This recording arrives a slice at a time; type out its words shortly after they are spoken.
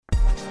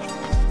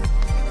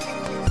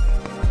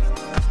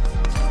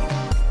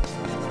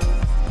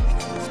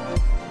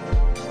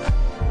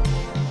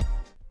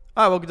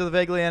Hi, welcome to the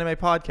Vaguely Anime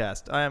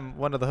Podcast. I am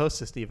one of the hosts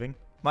this evening,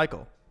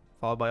 Michael,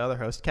 followed by other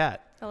host,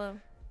 Kat. Hello.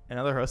 And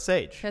other host,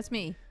 Sage. That's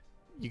me.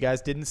 You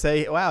guys didn't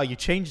say, wow, you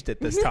changed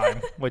it this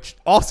time, which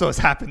also has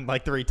happened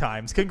like 3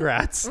 times.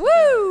 Congrats.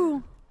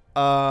 Woo!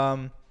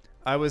 I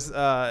was,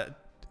 right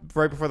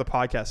before the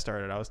podcast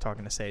started, I was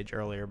talking to Sage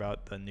earlier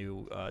about the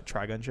new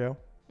Trigun show,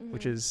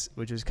 which is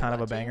kind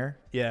of a banger.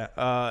 Yeah.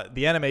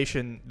 The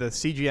animation, the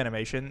CG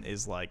animation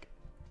is like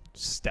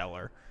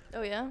stellar.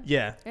 Oh, yeah?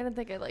 Yeah. I didn't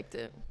think I liked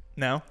it.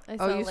 No? I Oh,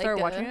 saw, you like,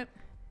 started watching it?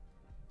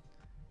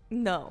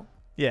 No.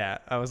 Yeah.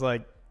 I was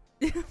like,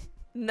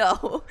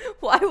 No.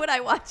 Why would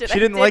I watch it? She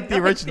didn't like the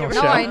original No,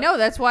 show. I know.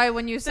 That's why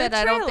when you said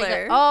I don't think.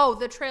 trailer. Oh,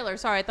 the trailer.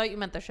 Sorry, I thought you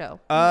meant the show.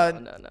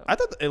 No. I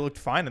thought it looked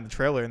fine in the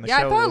trailer. And the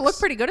Yeah, show I thought it looks- looked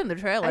pretty good in the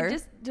trailer. I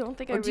just don't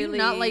think Or I do really...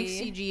 you not like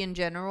CG in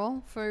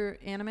general for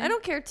anime? I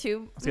don't care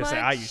too I was gonna much. say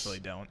I usually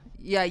don't.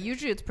 Yeah,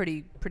 usually it's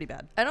pretty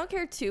bad. I don't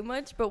care too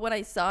much, but when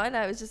I saw it,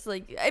 I was just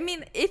like... I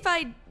mean, if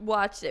I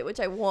watched it, which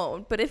I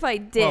won't, but if I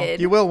Well,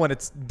 did... you will when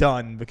it's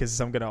done because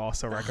I'm gonna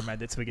also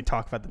recommend it so we can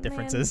talk about the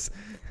differences.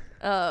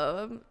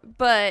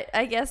 But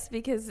I guess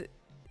because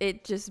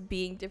it just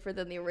being different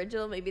than the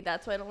original, maybe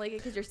that's why I don't like it,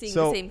 because you're seeing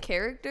So, the same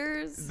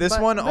characters. This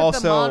But- one but also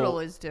the model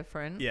is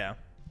different. yeah.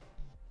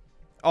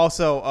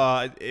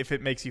 Also, if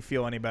it makes you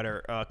feel any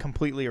better,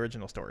 completely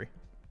original story.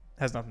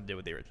 Has nothing to do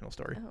with the original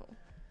story. Oh,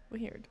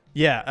 weird.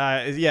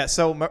 Yeah.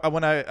 So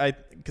when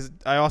because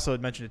I also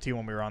had mentioned it to you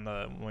when we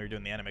were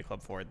doing the anime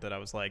club for it, that I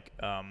was like,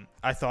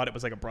 I thought it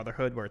was like a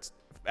Brotherhood where it's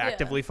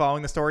actively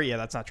following the story. Yeah,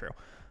 that's not true.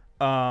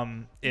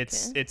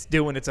 It's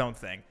doing its own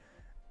thing,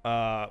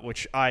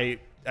 which I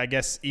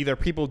guess either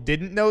people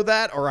didn't know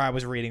that or I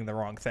was reading the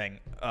wrong thing.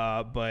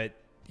 But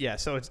yeah,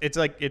 so it's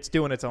like it's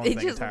doing its own They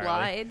thing just entirely.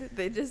 lied.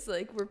 They just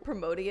like were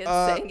promoting it,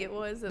 saying it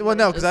was. And Well,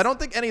 no, then because I don't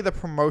think any of the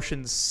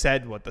promotions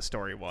said what the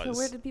story was. So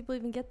where did people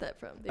even get that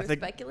from? They I were think,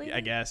 speculating.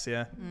 I guess,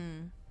 yeah.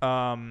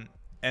 Mm.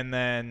 And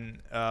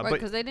then, Right, but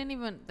because they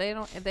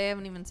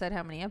haven't even said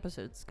how many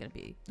episodes it's gonna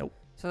be. Nope.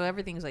 So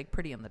everything's like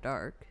pretty in the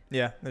dark.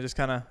 yeah, they're just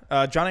kind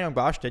of. Johnny Young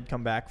Bosch did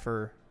come back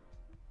for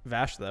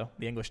Vash though.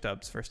 The English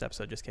dub's first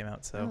episode just came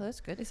out, so Oh, that's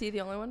good. Is he the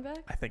only one back?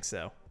 I think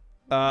so.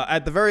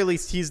 At the very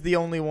least, he's the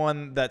only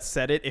one that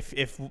said it.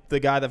 If the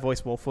guy that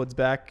voiced Wolfwood's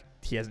back,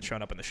 he hasn't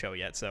shown up in the show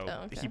yet,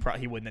 so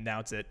he wouldn't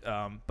announce it.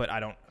 But I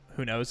don't.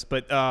 Who knows?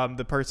 But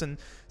the person.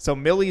 So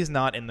Millie's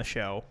not in the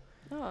show.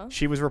 Oh.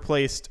 She was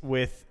replaced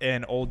with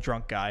an old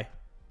drunk guy.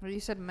 Well, you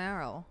said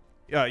Meryl.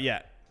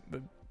 Yeah.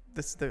 But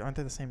aren't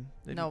they the same?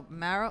 No,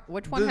 Meryl.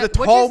 Which one? The which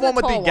tall is one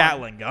with tall the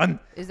Gatling gun.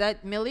 Is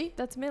that Millie?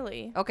 That's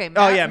Millie. Okay.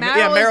 Oh, yeah,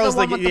 Meryl's is the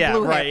one like- with the yeah,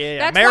 blue right, hair. yeah, yeah.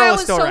 That's Meryl why I is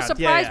was still so around. Yeah,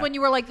 surprised yeah. when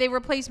you were like they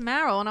replaced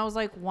Meryl, and I was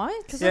like,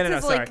 what? Because Yeah, that's no,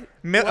 his, sorry.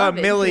 like, love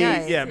Millie,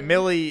 interest. yeah,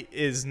 Millie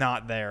is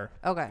not there.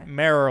 Okay.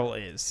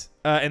 Meryl is,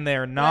 and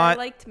they're But not. I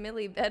liked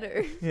Millie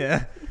better.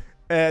 Yeah,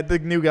 the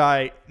new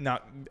guy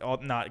not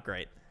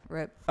great.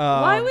 Rip.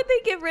 Why would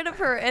they get rid of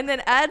her and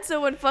then add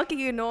someone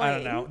fucking annoying?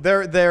 I don't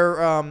know.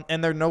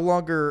 They're no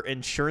longer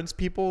insurance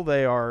people.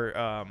 They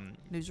are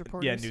News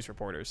reporters. yeah, news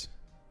reporters.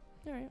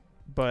 All right.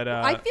 But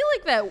I feel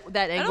like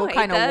that angle hate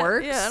kind of that.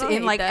 works Yeah, I don't in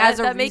hate like that. as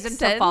a That makes reason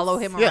to follow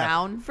him Yeah.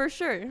 around. For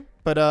sure.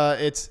 But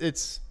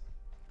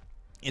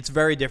it's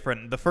very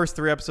different. The first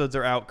 3 episodes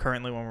are out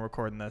currently when we're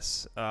recording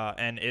this,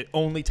 and it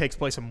only takes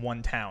place in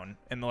one town.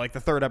 And like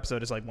the 3rd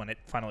episode is like when it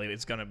finally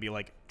is going to be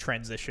like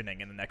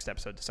transitioning in the next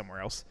episode to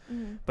somewhere else.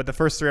 But the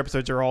first 3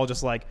 episodes are all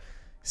just like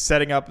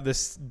setting up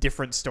this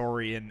different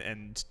story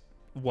and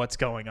what's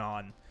going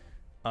on,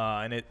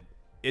 and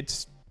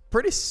it's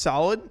pretty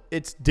solid.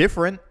 It's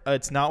different.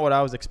 It's not what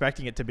I was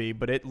expecting it to be,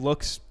 but it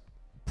looks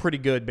pretty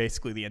good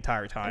basically the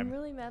entire I'm time.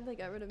 really mad they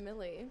got rid of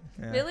Millie.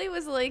 Yeah. Millie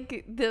was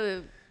like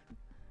the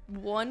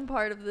one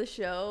part of the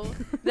show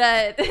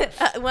that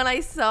when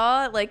I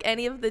saw like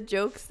any of the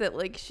jokes that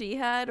like she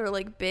had or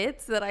like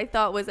bits that I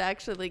thought was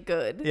actually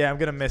good. Yeah, I'm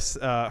gonna miss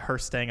her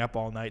staying up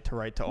all night to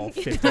write to all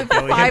 50 billion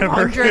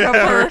 500 of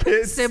her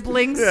kids.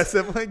 siblings. Yeah,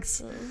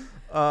 siblings.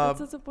 That's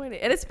disappointing,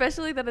 and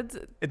especially that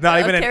It's not a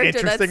even an character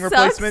that interesting sucks.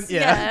 replacement.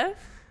 Yeah,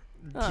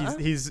 Uh-huh.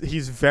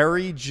 he's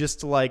very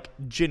just like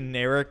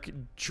generic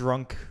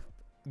drunk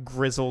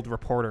grizzled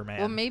reporter man.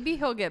 Well, maybe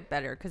he'll get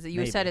better because you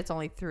Maybe. said it's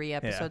only 3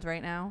 episodes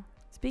right now.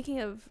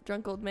 Speaking of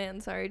drunk old man,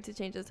 sorry to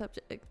change the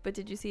subject, but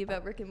did you see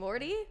about Rick and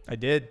Morty? I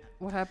did.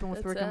 What happened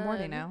with That's, Rick and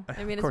Morty now?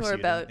 I mean, Of it's course more you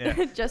about didn't,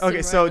 yeah. Justin.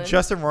 Okay, so Roiland.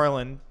 Justin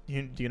Roiland,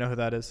 do you know who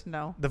that is?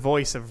 No. The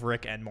voice of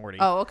Rick and Morty.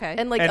 Oh, okay.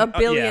 and like And, a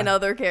billion yeah.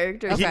 other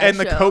characters. He- in and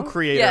the show.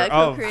 co-creator Yeah,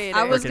 of co-creator.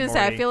 I was Rick and gonna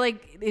say, I Morty. feel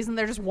like isn't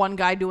there just one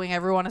guy doing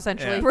everyone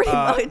essentially? Yeah, Pretty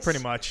much. Pretty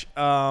much.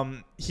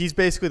 He's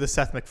basically the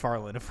Seth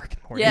MacFarlane of Rick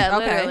and Morty. Yeah,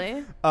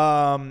 Okay.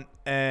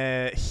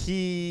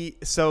 literally.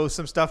 So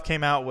some stuff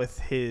came out with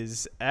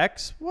his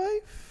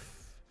ex-wife,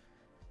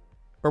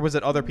 or was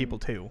it other people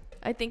too?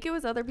 I think it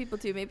was other people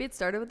too. Maybe it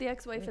started with the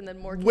ex-wife and then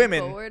more came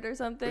Women. forward or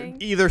something.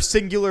 Either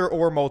singular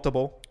or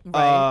multiple.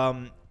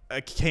 Right.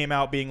 Came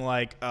out being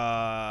like,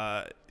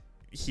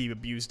 he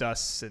abused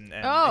us and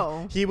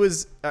Oh. he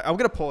was. I'm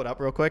gonna pull it up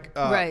real quick.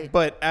 Right.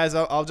 But as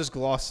I'll just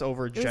gloss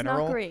over It was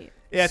general. not great.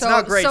 Yeah, it's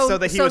not great. So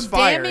that he was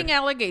fired. Damning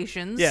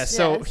allegations. Yeah,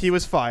 so Yes. he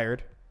was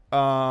fired.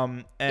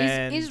 And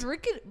Is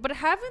Rick? But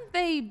haven't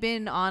they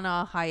been on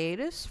a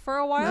hiatus for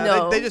a while?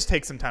 No. they just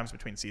take some times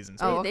between seasons.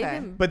 Oh, They've okay.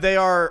 been- But they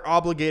are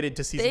obligated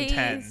to season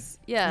 10.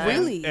 Yeah.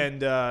 Really?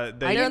 And I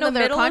they didn't in know the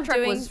their middle of contract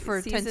doing was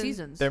for 10 season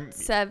seasons. they're-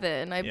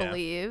 7, I Yeah.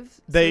 believe.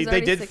 So they there's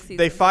already did 6 they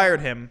seasons.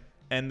 fired him,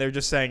 and they're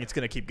just saying it's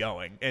going to keep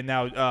going. And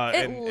now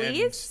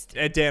least-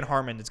 and Dan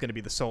Harmon is going to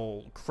be the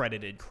sole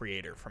credited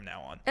creator from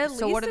now on. At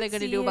So what least are they it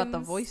going to do about the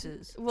seems-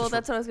 voices? Well, Just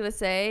that's what I was gonna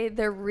say.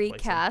 They're them, yeah.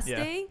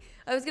 recasting.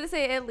 I was gonna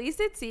say at least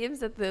it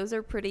seems that those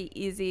are pretty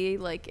easy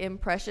like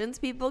impressions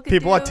people can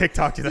People do. on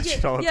TikTok do that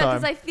shit all the Yeah, time.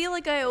 because I feel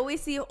like I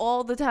always see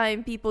all the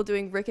time people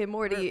doing Rick and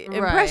Morty Right.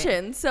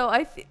 impressions. So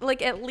I feel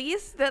like at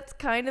least that's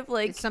kind of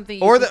like It's something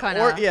you or can the kind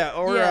or of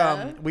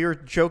Yeah. we were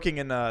joking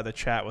in the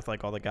chat with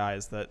like all the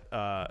guys that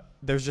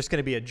there's just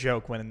gonna be a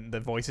joke when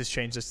the voices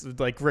change. This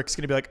like Rick's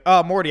gonna be like,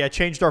 "Oh, Morty, I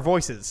changed our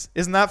voices.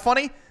 Isn't that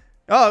funny?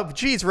 Oh,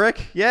 geez, Rick,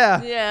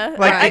 yeah." yeah.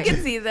 Like, I they- can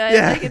see that.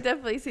 yeah. I can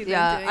definitely see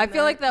that. Yeah, I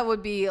feel like that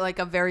would be like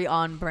a very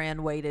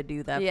on-brand way to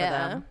do that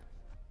Yeah. for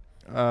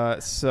them.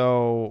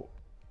 So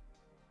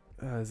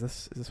is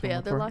this But one yeah,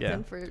 more they're for? locked Yeah.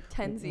 in for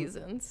 10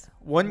 seasons.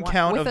 One What-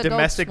 count with of Adult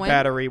domestic Swim?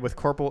 battery with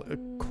corporal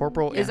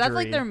Is that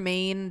like injury. their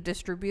main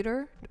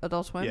distributor,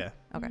 Adult Swim? Yeah.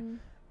 Okay.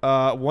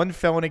 One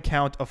felony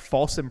count of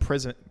false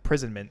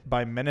imprisonment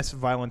by menace,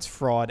 violence,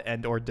 fraud,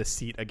 and/or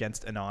deceit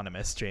against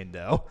anonymous Jane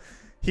Doe.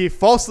 He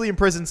falsely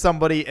imprisoned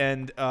somebody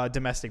and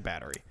domestic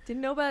battery.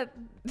 Didn't know about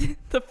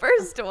the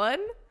first one.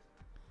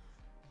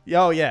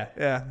 Oh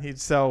yeah.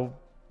 He's so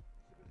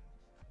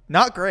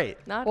not great.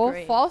 Not Well,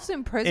 great. false In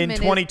imprisonment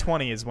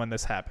 2020 is when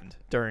this happened.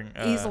 During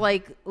is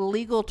like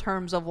legal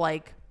terms of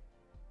like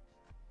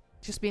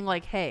just being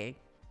like, hey,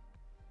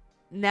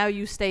 now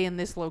you stay in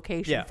this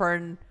location Yeah. for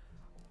an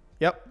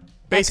Yep.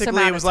 Basically,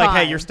 amount it of was like, hey,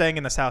 time. you're staying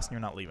in this house and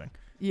you're not leaving.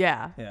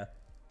 yeah. Yeah.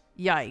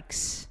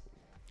 Yikes.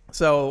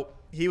 So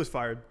he was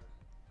fired.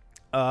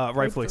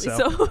 Rightfully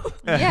so.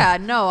 Yeah,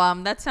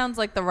 no, that sounds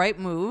like the right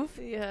move.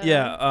 Yeah.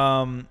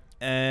 Yeah.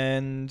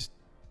 And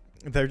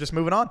they're just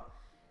moving on.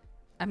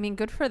 I mean,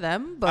 good for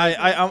them, but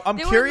I'm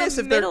They curious were in if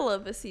the they're. middle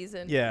of a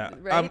season. Yeah,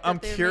 right, I'm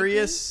that they're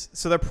curious.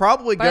 So they're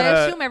probably but I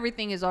gonna. assume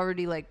everything is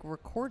already like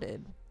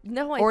recorded. making?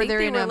 No, I Or think they're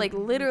they in were a- like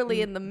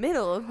literally in the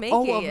middle of making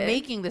Oh, of it.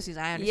 making the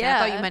season. I understand.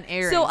 Yeah. I thought you meant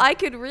airing. So I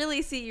could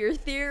really see your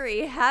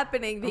theory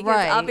happening because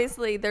Right.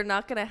 obviously they're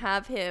not going to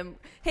have him.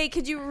 Hey,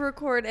 could you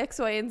record X,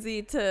 Y, and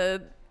Z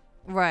to,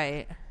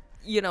 right.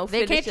 you know,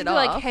 They finish can't it just be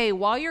off? like, hey,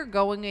 while you're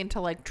going into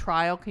like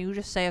trial, can you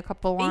just say a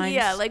couple lines?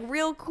 Yeah, like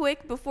real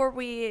quick before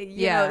we,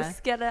 you Yeah. know,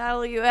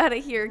 skedaddle you out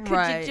of here. Could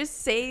Right. you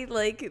just say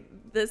like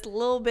this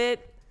little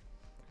bit?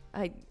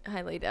 I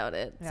highly doubt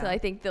it. So Yeah. I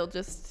think they'll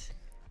just.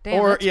 Damn,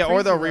 or that's or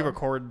crazy, they'll though.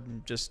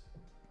 re-record just.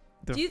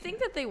 The Do you think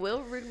that they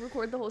will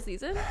record the whole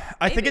season?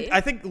 I think Maybe. I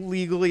think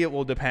legally it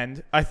will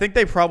depend. I think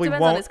they probably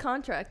Depends on won't. his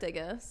contract, I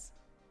guess.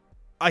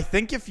 I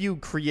think if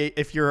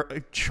you're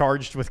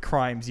charged with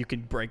crimes, you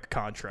can break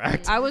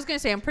contract. I was gonna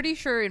say, I'm pretty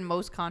sure in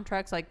most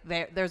contracts, like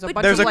there's a But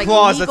bunch There's of a like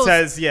clause that legal,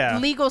 says, yeah.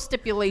 legal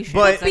stipulations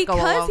But- that go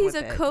Because along he's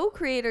with a it.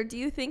 co-creator, do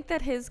you think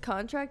that his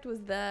contract was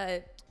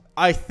that?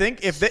 I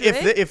think if all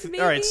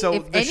right, Strict, so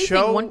If the anything,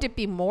 show. wouldn't it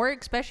be more?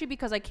 Especially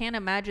because I can't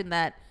imagine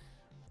that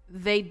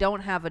they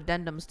don't have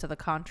addendums to the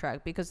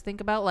contract. Because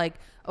think about like,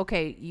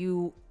 okay,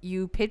 you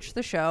pitch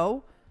the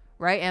show,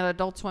 right? And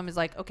Adult Swim is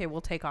like, okay,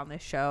 we'll take on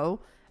this show,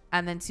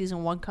 and then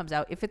season 1 comes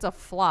out. If it's a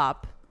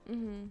flop,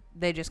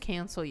 they just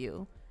cancel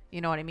you.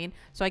 You know what I mean?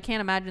 So I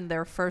can't imagine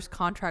their first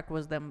contract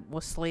was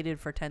slated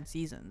for 10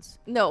 seasons.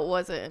 No, it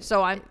wasn't.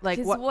 So I'm like,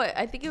 'Cause what?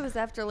 I think it was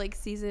after like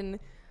season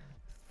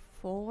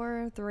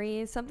 4,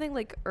 3, something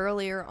like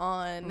earlier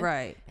on.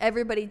 Right.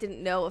 Everybody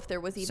didn't know if there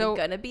was even So-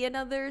 gonna be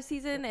another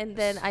season, and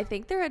then I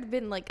think there had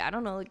been like, I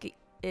don't know, like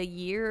a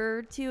year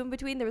or two in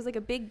between. There was like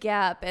a big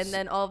gap, and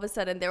then all of a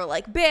sudden they were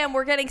like, "Bam,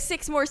 we're getting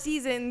 6 more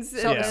seasons."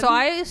 So, Yeah. so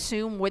I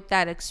assume with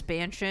that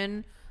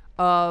expansion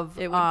of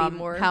It would be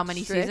more how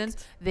many strict.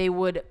 seasons, they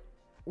would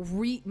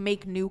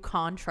make new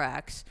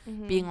contracts,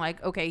 Mm-hmm. being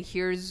like, okay,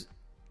 here's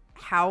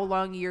how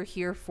long you're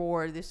here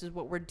for. This is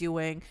what we're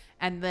doing,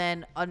 and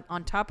then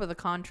on top of the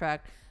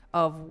contract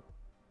of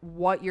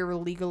what you're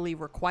legally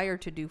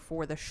required to do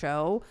for the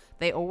show,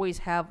 they always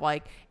have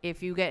like,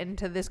 if you get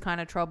into this kind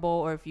of trouble,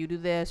 or if you do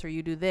this or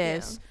you do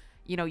this,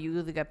 you know, you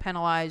either get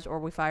penalized or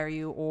we fire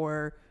you,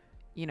 or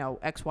you know,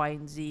 X, Y,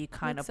 and Z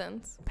kind Makes of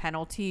sense.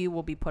 penalty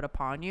will be put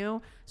upon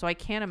you. So I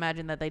can't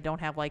imagine that they don't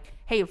have like,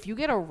 hey, if you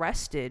get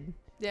arrested,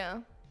 Yeah.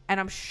 and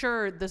I'm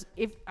sure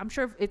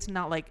it's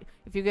not like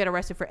if you get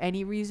arrested for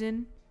any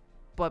reason,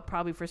 but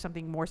probably for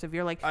something more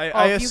severe, like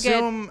I if you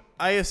get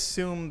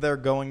assume they're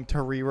going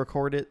to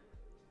re-record it.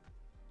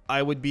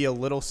 I would be a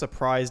little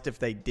surprised if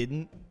they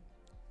didn't.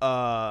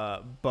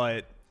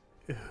 But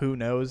who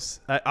knows?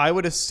 I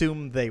would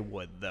assume they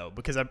would though,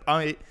 because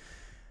I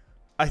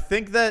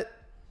think that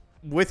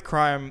with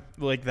crime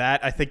like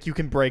that, I think you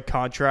can break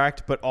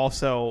contract, but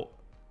also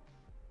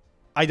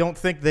I don't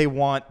think they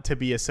want to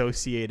be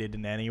associated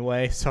in any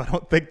way. So I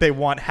don't think they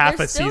want half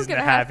They're a still season to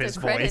gonna have to his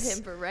credit voice.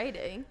 him for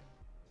writing.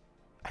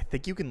 I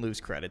think you can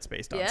lose credits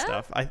based on Yeah?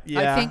 stuff. I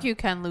think you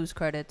can lose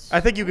credits. I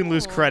think you can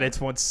lose Oh. credits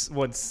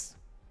once.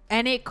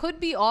 And it could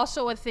be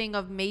also a thing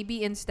of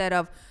maybe instead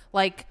of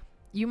like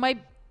you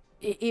might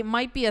it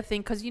might be a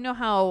thing because you know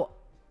how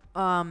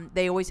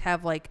they always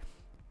have like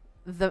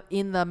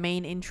in the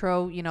main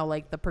intro, you know,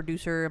 like the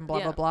producer and blah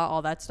Yeah. blah blah,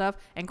 all that stuff,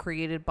 and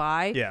created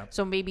by. Yeah.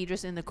 So maybe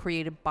just in the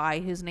created by,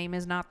 his name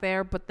is not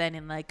there, but then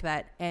in like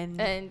that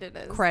end And it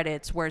is.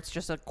 credits where it's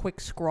just a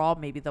quick scrawl,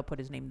 maybe they'll put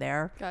his name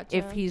there. Gotcha.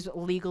 If he's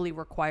legally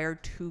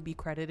required to be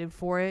credited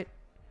for it.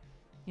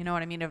 You know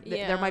what I mean? If there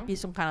Yeah. might be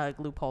some kind of like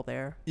loophole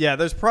there. Yeah,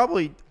 there's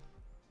probably.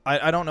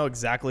 I don't know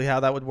exactly how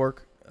that would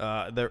work.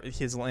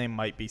 His name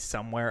might be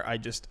somewhere.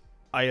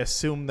 I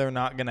assume they're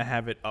not gonna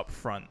have it up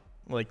front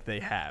like they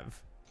have.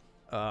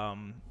 I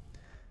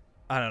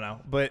don't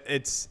know, but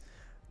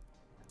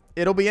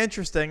it'll be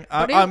interesting.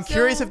 But I'm it's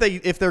curious so-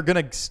 if they're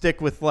gonna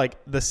stick with like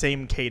the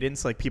same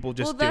cadence, like people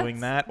just Well,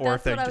 doing that, or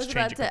if that's they what I just was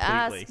change about it to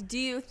completely. ask. Do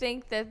you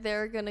think that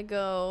they're gonna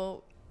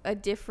go a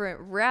different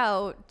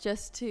route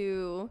just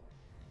to,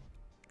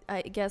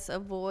 I guess,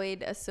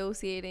 avoid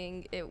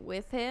associating it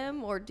with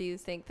him, or do you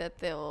think that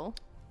they'll?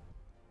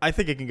 I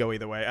think it can go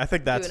either way. I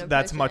think that's an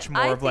much impression.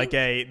 more I of like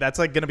that's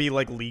like gonna be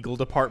like legal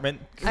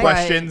department Right.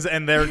 questions,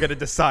 and they're gonna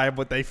decide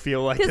what they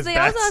feel like Because is they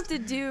best. also have to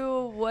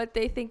do what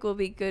they think will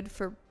be good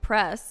for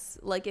press,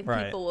 like if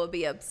Right. people will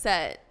be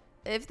upset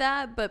if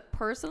that. But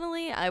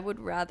personally, I would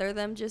rather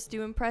them just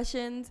do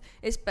impressions,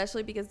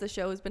 especially because the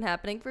show has been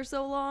happening for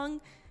so long.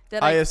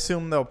 That I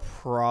assume they'll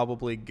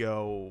probably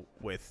go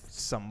with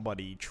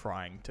somebody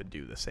trying to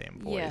do the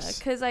same yeah, voice.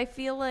 because I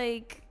feel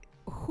like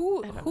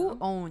Who I don't who know.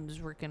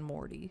 owns Rick and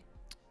Morty?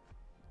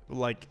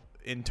 Like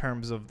in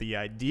terms of the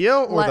idea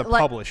or the Like-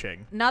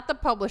 publishing? Not the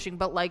publishing,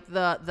 but like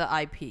the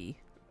IP.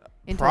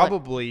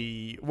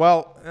 Probably.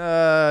 Well,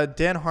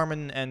 Dan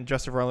Harmon and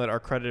Justin Roiland are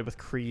credited with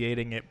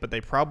creating it, but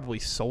they probably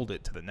sold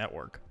it to the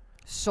network.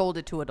 Sold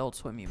it to Adult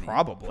Swim, you mean?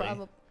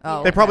 Probably.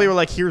 Oh, They probably okay. were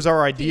like, "Here's our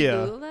Can you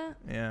idea." Google that?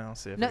 Yeah, I'll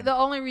see. If No, I the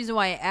only reason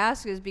why I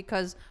ask is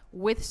because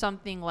with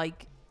something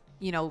like,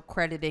 you know,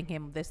 crediting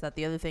him this, that,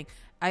 the other thing,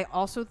 I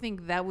also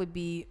think that would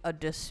be a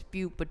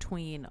dispute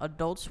between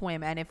Adult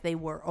Swim and if they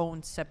were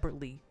owned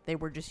separately. They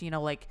were just, you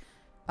know, like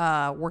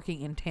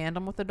working in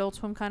tandem with Adult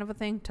Swim kind of a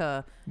thing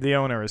to the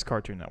owner is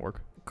Cartoon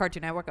Network.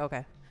 Cartoon Network.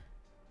 Okay.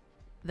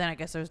 Then I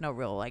guess there's no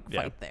real like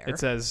Yeah, fight there. it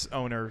says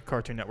owner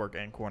Cartoon Network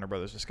and Warner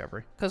Brothers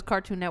Discovery. Because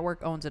Cartoon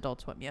Network owns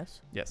Adult Swim,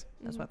 yes? Yes.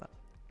 That's what I thought.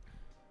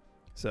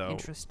 So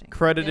Interesting.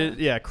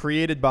 credited,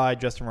 created by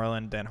Justin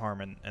Roiland, Dan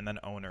Harmon, and then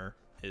owner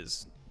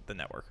is the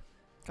network.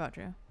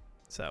 Gotcha.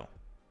 So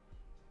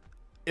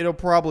it'll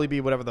probably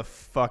be whatever the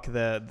fuck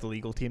the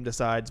legal team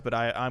decides, but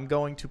I'm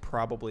going to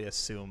probably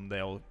assume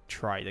they'll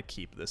try to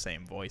keep the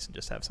same voice and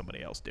just have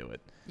somebody else do it.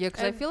 Yeah,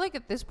 because I And- feel like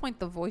at this point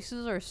the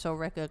voices are so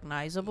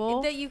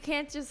recognizable. That you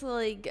can't just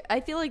like.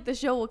 I feel like the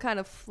show will kind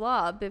of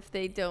flop if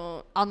they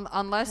don't.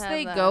 Unless have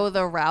they that. go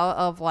the route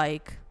of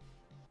like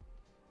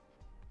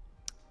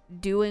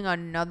doing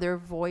another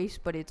voice,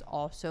 but it's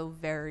also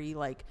very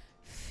like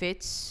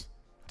fits.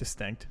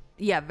 Distinct.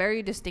 Yeah,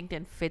 very distinct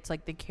and fits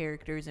like the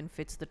characters and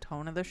fits the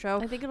tone of the show.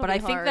 I think it'll but be I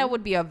think hard. that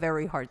would be a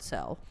very hard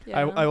sell.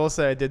 Yeah. I will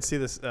say I did see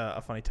this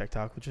a funny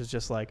TikTok, which is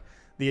just like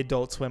the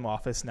Adult Swim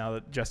office now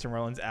that Justin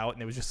Roiland's out,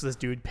 and it was just this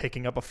dude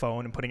picking up a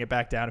phone and putting it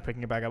back down and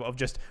picking it back up of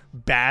just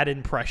bad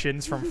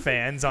impressions from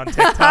fans on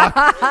TikTok.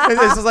 And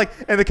this is like,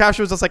 and the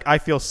caption was just like, "I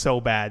feel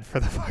so bad for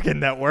the fucking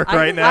network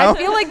right now." I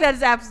feel like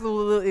that's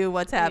absolutely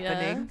what's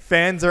happening.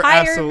 Fans are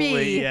Hire absolutely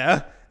me.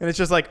 yeah. And it's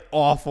just like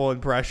awful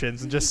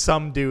impressions, and just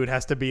some dude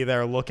has to be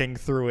there looking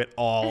through it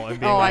all and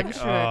being Oh, like, I'm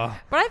sure. "Ugh."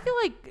 But I feel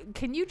like,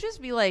 can you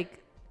just be like,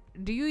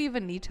 do you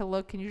even need to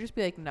look? Can you just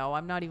be like, no,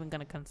 I'm not even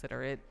going to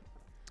consider it?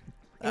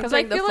 Because I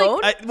Answering the feel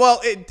phone? like,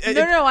 Well,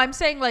 no, I'm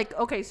saying like,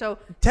 okay, so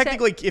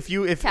technically, if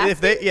Casting?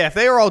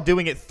 they are all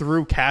doing it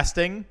through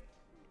casting,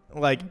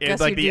 like Guess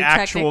like you the do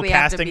actual technically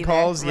have to casting be there,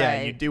 calls, yeah,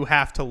 right. you do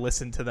have to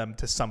listen to them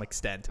to some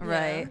extent.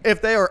 right.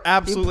 If they are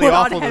absolutely put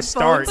on awful to headphones.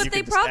 start, But you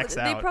they can just X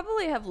probably out.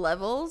 probably have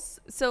levels.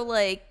 So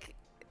like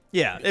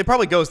Yeah, it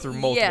probably goes through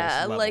multiple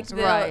yeah, levels. like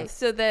they'll- Right.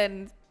 so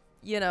then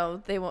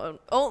they won't.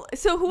 Oh,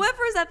 so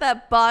whoever's at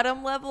that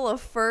bottom level of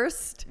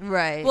first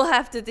Right. will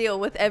have to deal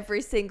with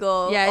every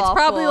single. yeah, it's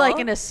probably like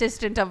awful- an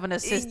assistant of an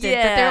assistant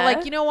that they're Yeah.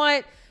 like, you know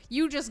what?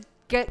 You just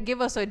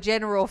give us a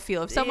general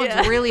feel. If someone's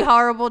Yeah. really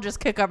horrible, just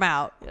kick them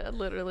out. Yeah,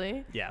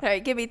 literally. Yeah. All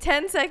right, give me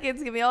 10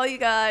 seconds. Give me all you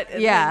got.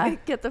 And Yeah. then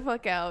get the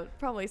fuck out.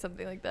 Probably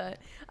something like that.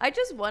 I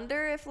just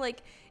wonder if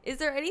is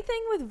there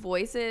anything with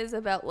voices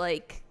about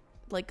like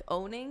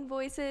owning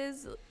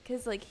voices?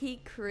 Because like he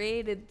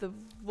created the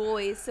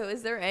voice. So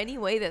is there any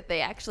way that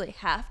they actually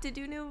have to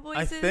do new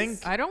voices?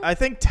 I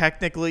think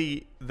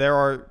technically there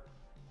are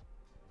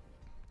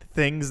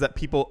things that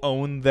people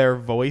own their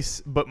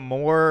voice, but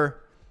more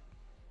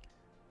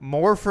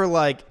for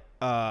like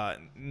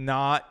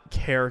not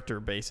character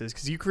basis,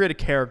 because you create a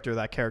character,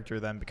 that character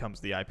then becomes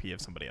the IP of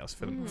somebody else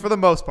for the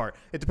most part.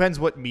 It depends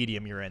what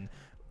medium you're in.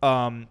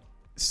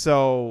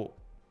 So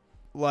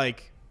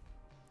like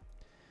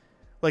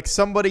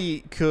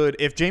somebody could,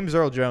 if James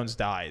Earl Jones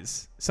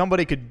dies,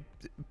 somebody could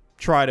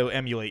try to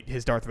emulate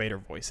his Darth Vader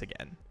voice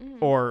again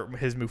Mhm. or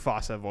his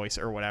Mufasa voice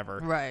or whatever.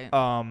 Right.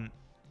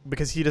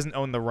 Because he doesn't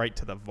own the right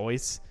to the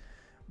voice.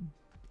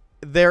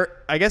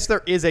 I guess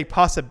there is a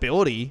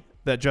possibility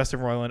that Justin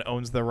Roiland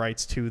owns the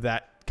rights to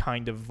that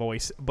kind of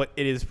voice, but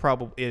it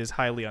is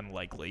highly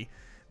unlikely.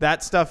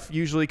 That stuff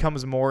usually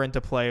comes more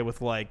into play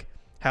with like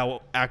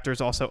how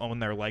actors also own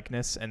their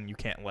likeness, and you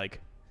can't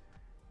like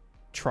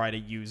try to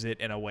use it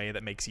in a way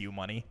that makes you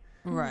money.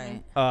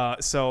 Right.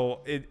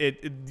 So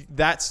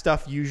that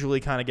stuff usually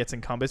kind of gets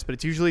encompassed, but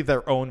it's usually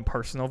their own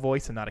personal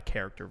voice and not a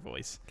character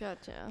voice.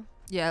 Gotcha.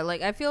 Yeah,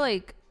 like I feel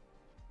like,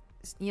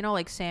 you know,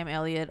 like Sam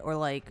Elliott or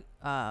like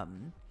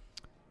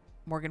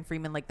Morgan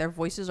Freeman, like their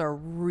voices are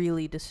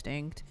really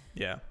distinct,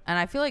 Yeah, and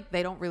I feel like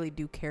they don't really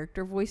do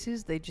character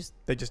voices. They just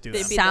they just do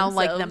They that. be sound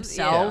like themselves,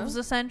 themselves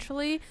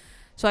essentially.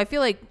 So I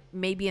feel like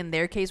maybe in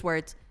their case where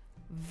it's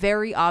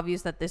very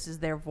obvious that this is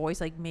their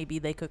voice, like maybe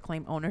they could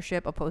claim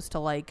ownership, opposed to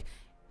like,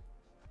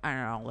 I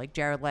don't know, like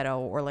Jared Leto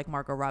or like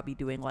Margot Robbie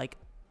doing like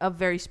a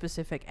very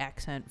specific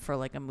accent for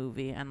like a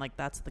movie, and like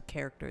that's the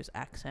character's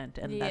accent,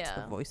 and that's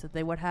the Yeah. voice that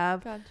they would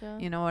have. Gotcha.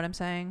 You know what I'm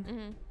saying?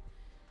 Mhm.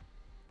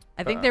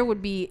 I think it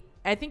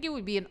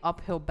would be an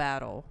uphill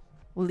battle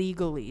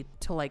legally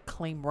to like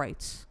claim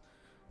rights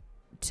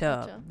to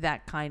Gotcha.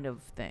 that kind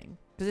of thing,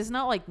 because it's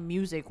not like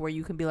music where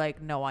you can be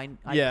like, no, I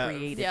Yeah.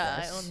 created Yeah,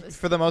 I this. own this.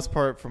 For the most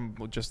part, from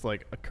just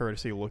like a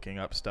courtesy looking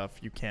up stuff,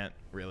 you can't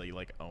really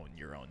like own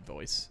your own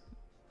voice.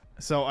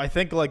 So I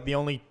think like the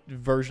only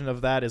version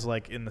of that is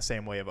like in the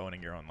same way of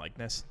owning your own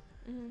likeness.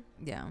 Mhm.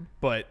 Yeah.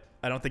 But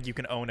I don't think you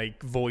can own a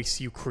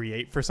voice you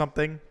create for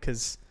something,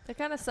 because That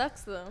kind of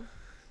sucks though.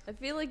 I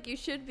feel like you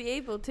should be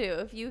able to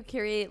if you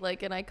create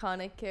like an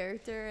iconic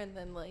character and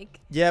then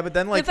like yeah, but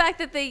then like, the fact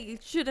that they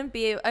shouldn't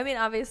be. I mean,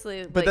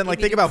 obviously. but then if like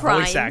you think do about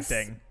crimes, voice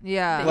acting,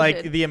 Yeah. They like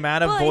should. the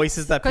amount of But,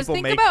 voices that Because people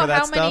think make about for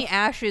that how many stuff.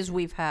 Ashes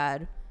we've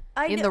had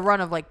I in know- the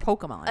run of like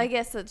Pokemon. I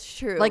guess that's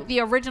true. Like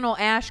the original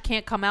Ash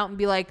can't come out and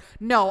be like,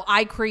 no,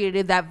 I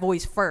created that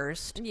voice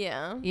first.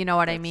 Yeah. You know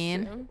what I that's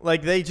mean? true.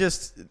 Like they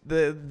just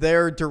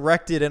they're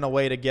directed in a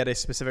way to get a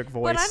specific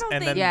voice, I don't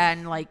and think- then Yeah,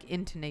 and like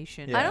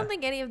intonation. Yeah. I don't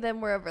think any of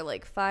them were ever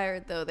like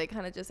fired though. They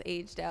kind of just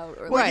aged out.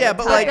 Or Well, like, yeah,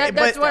 but, cut like, that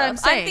that's but- what I'm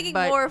stuff. saying. I'm thinking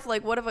but more of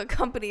like, what if a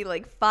company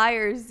like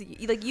fires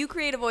you? Like you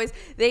create a voice,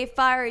 they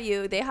fire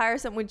you, they hire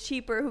someone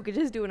cheaper who could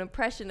just do an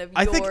impression of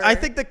I your.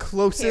 think the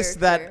closest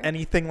that character.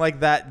 anything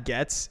like that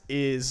gets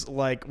is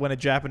like when a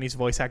Japanese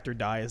voice actor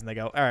dies and they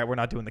go, all right, we're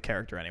not doing the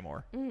character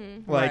anymore.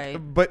 Mm-hmm. Like,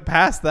 Right. but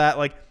past that,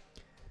 like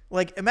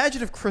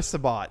imagine if Chris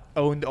Sabat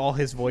owned all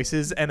his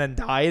voices and then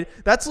died.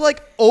 That's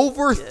like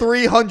over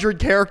 300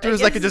 characters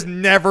that could guess- just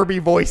never be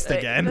voiced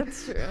again.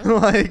 That's true.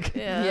 Like,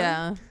 Yeah.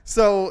 Yeah.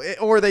 so,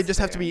 or they just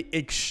have to fair. be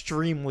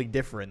extremely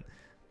different.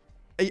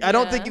 I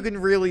don't think Yeah. you can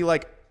really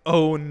like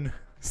own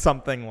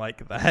something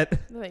like that.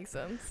 That makes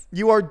sense.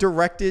 You are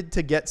directed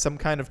to get some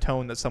kind of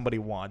tone that somebody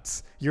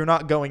wants. You're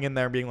not going in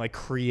there and being like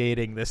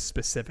creating this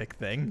specific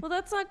thing. Well,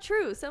 that's not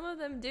true. Some of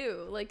them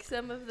do. Like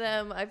some of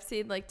them, I've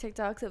seen like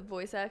TikToks of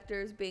voice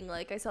actors being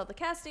like, "I saw the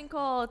casting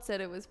call. It said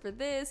it was for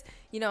this."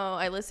 You know,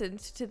 I listened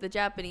to the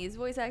Japanese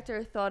voice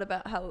actor, thought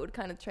about how it would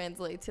kind of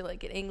translate to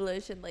like in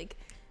English, and like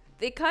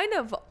they kind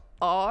of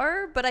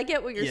are. But I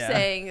get what you're Yeah.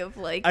 saying of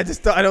like. I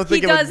don't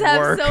think he it does would have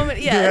work. so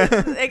many. Yeah,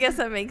 I guess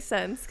that makes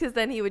sense because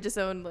then he would just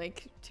own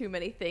like too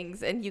many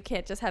things, and you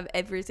can't just have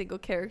every single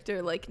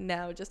character like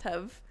now just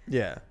have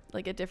Yeah.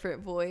 like a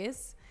different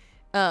voice.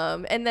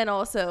 And then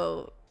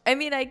also, I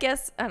mean, I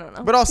guess I don't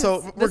know. But also,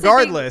 'Cause what's his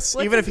regardless,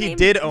 name- even what's if his he name?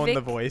 did own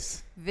the Vic-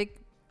 voice, Vic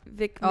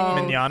Oh.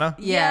 Min- Mignogna.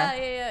 Yeah.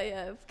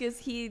 Yeah. Because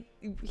he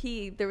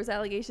there was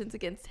allegations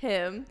against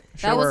him.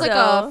 That was Sure. like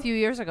So- a few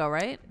years ago,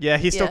 right? Yeah,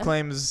 he still Yeah.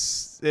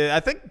 claims.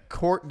 I think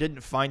court didn't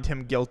find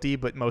him guilty,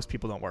 but most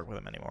people don't work with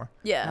him anymore.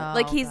 Yeah, Oh,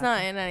 like he's gotcha.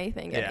 not in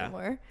anything Yeah.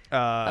 anymore.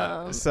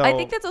 So I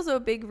think that's also a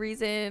big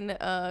reason.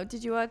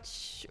 Did you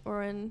watch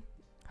Oren?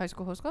 High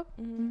School Host Club.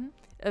 Mm-hmm.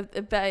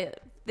 About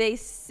they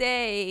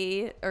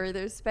say, or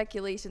there's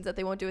speculations that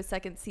they won't do a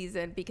second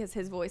season because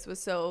his voice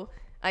was so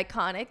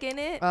iconic in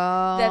it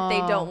that they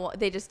don't want.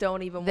 They just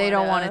don't even. They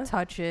don't want wanna- to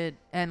touch it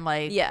and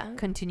like Yeah.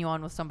 continue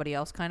on with somebody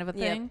else, kind of a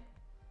Yeah. thing.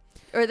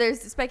 Or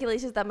there's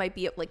speculations that might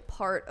be like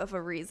part of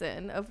a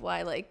reason of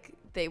why like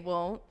they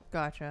won't.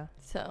 Gotcha.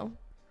 So,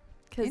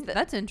 because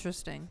That's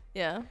interesting.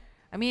 yeah,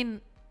 I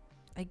mean,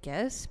 I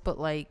guess, but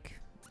like,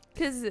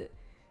 because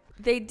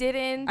they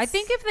didn't. I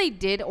think if they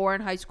did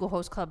Orin High School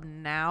Host Club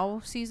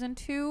now, season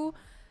 2,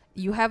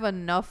 you have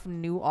enough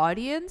new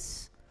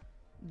audience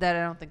that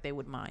I don't think they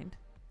would mind.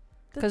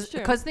 that's true.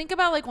 Because think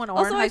about like when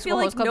Orin Also, High I School feel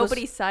like Host Club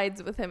nobody was,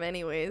 sides with him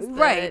anyways.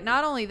 right. that-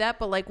 Not only that,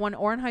 but like when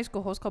Orin High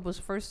School Host Club was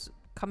first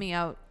coming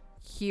out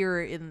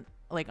here in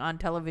like on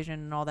television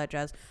and all that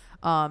jazz,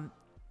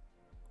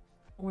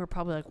 we were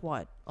probably like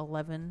what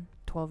 11,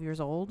 12 years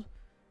old,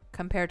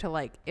 compared to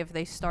like if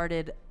they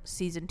started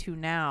season 2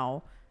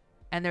 now,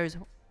 and there's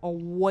a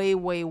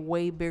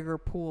way bigger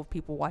pool of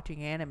people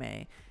watching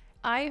anime.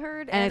 I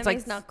heard And it's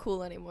anime's like- not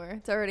cool anymore.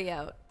 It's already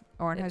out.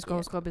 Orin High School Yeah.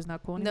 Host Club is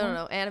not cool No,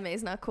 anymore. anime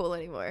is not cool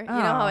anymore. You know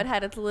how Oh. it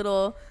had its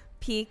little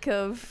peak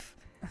of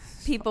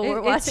people were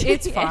It's- watching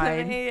it's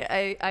fine. anime.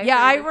 I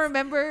I heard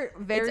remember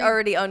very. it's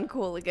already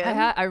uncool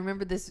again. I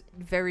remember this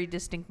very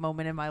distinct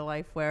moment in my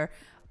life where,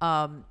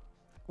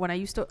 when I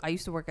used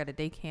to work at a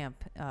day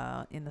camp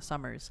in the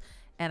summers,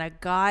 and a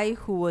guy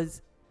who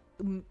was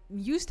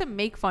used to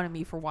make fun of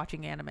me for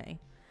watching anime.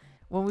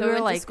 When we That were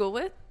went like, to school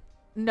with?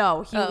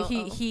 no, Oh.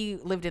 he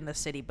lived in the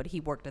city, but he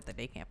worked at the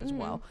day camp as Mhm.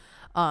 well.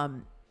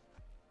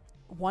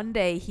 One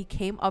day he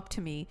came up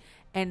to me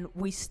and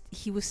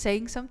he was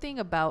saying something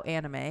about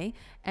anime, and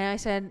I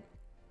said,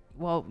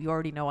 well, you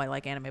already know I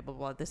like anime, blah, blah,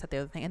 blah, this, that, the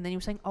other thing. And then he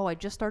was saying, oh, I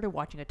just started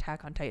watching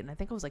Attack on Titan. I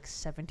think I was like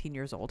 17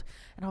 years old.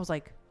 And I was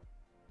like,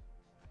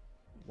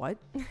 what?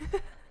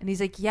 And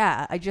he's like,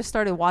 yeah, I just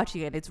started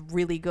watching it. It's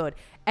really good.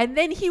 And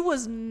then he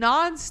was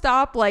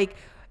nonstop like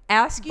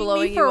asking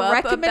Blowing me for you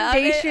up about it?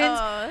 recommendations.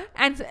 Aw.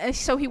 And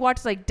so he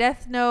watched like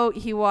Death Note.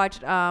 He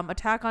watched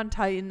Attack on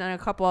Titan and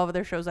a couple of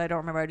other shows I don't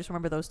remember. I just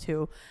remember those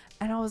two.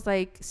 And I was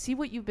like, see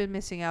what you've been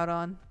missing out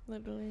on.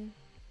 Literally.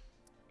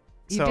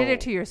 You did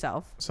it to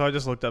yourself. So I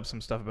just looked up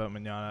some stuff about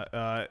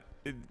Manana.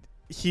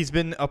 He's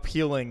been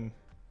appealing.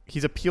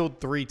 He's appealed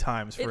 3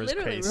 times for It his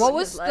literally case. ruined What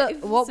was his the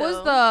life, what was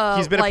so- the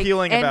He's been like,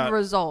 appealing end about-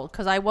 result?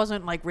 Because I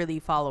wasn't like really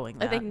following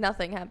that. I think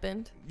nothing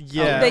happened.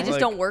 Yeah, They just like-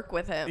 don't work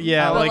with him.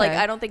 Yeah, but like- like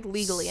I don't think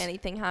legally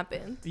anything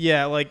happened.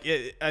 Yeah, like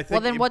I think.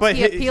 Well, then what's but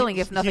he appealing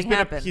if he's nothing been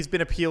happened? He's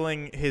been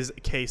appealing his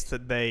case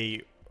that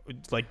they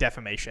like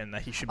defamation,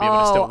 that he should be able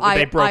to Oh, still.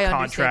 They broke I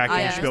understand. contract. I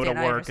And he should be able to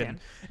understand.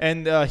 work,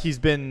 and he's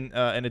been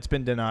and it's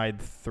been denied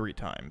 3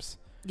 times.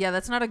 Yeah,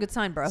 that's not a good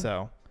sign, bro.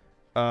 So,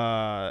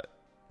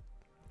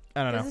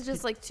 I don't know. This is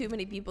just like too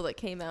many people that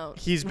came out.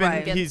 He's been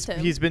Right. he's against him.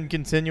 he's been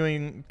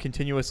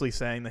continuously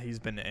saying that he's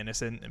been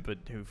innocent, but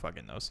who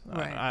fucking knows?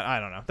 Right. I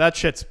don't know. That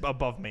shit's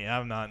above me.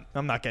 I'm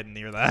not getting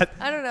near that.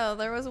 I don't know.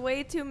 There was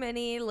way too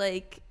many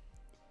like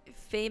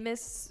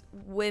famous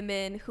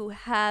women who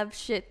have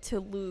shit to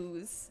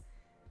lose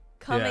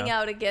coming Yeah.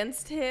 out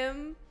against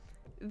him.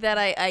 That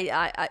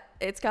I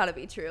it's got to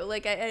be true.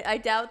 Like I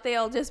doubt they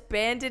all just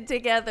banded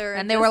together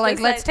And they just were like,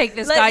 let's take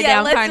this guy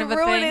down let's kind of a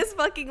ruin thing. his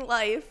fucking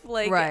life.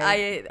 Like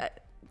Right.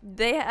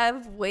 they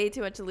have way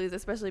too much to lose,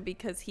 especially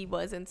because he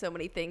was in so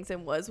many things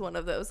and was one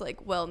of those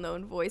like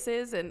well-known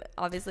voices, and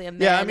obviously a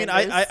man. Yeah, I mean,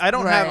 and there's I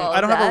don't Right. have all I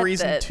don't have a that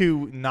reason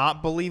to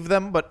not believe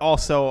them, but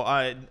also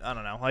I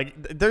don't know.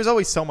 Like, there's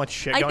always so much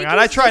shit I going think on.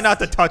 I he's try just- not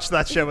to touch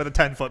that shit with a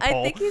 10-foot I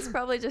pole. think he's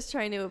probably just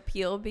trying to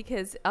appeal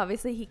because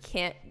obviously he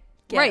can't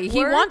get Right, he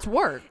work. wants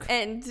work.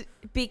 And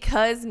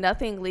because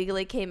nothing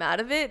legally came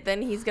out of it,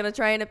 then he's gonna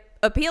try and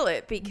appeal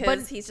it because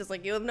But- he's just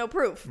like, you have no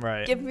proof.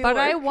 Right. Give me But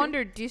work. I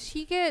wonder, does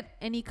he get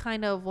any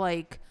kind of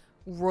like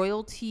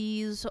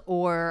royalties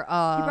or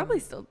He probably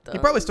still does. He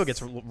probably still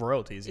gets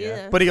royalties, yeah.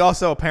 Yeah. But he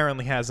also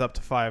apparently has up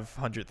to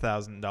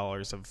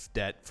 $500,000 of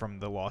debt from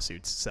the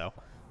lawsuits. So,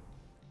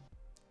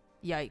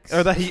 yikes.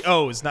 or that he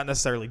owes, not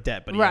necessarily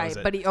debt, but he right, owes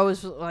it. but he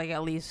owes like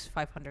at least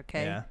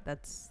 $500K. Yeah.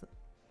 That's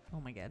oh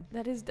my god.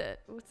 That is debt.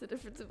 What's the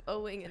difference of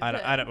owing and I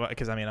debt? don't,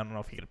 because I mean, I don't know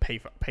if he could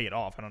pay it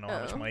off. I don't know how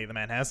much Oh. money the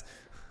man has.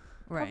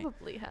 Right.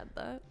 Probably had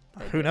that.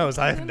 Who knows?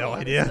 I have He's in no a lot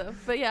of idea. stuff.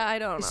 But yeah, I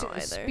don't know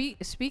S- either.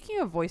 Speaking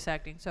of voice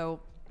acting,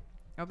 so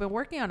I've been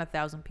working on a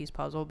 1,000-piece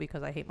puzzle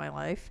because I hate my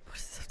life. What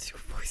does that do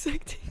with voice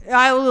acting?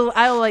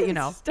 I'll let you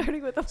know.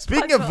 Starting with a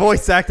Speaking of puzzle.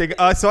 voice acting,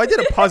 so I did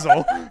a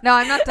puzzle. No,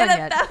 I'm not done And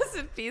a yet.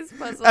 1,000-piece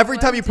puzzle. Every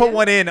time you put too.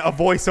 one in, a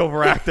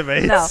voiceover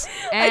activates. No.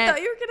 I And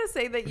thought you were gonna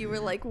say that you were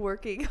like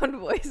working on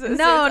voices.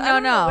 No, I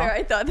don't know no. where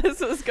I thought this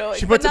was going.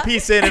 She but puts a not-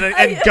 piece in,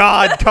 and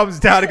God comes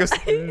down and goes,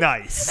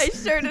 nice. I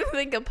sure did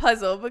think a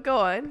puzzle, but go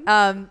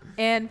on.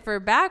 and for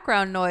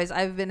background noise,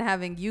 I've been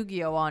having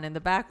Yu-Gi-Oh on in the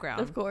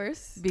background Of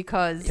course.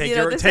 because Take You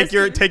know, your this take is-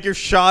 your take your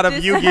shot of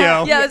This-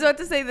 Yu-Gi-Oh. Yeah, I was about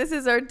to say this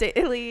is our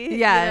daily.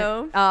 yeah.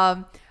 You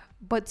know?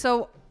 But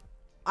so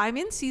I'm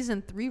in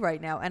season 3 right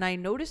now, and I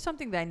noticed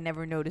something that I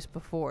never noticed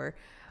before.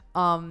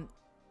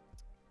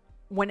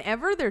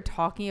 Whenever they're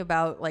talking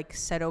about like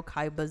Seto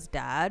Kaiba's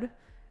dad,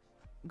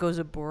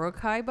 Gozaburo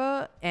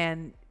Kaiba,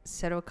 and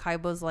Seto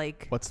Kaiba's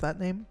like What's that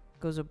name?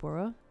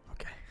 Gozaburo.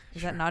 Okay.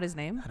 Is that not his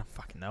name? I don't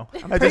fucking know.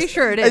 I'm pretty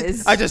sure it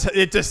is.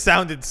 It just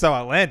sounded so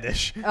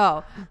outlandish.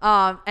 Oh,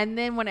 and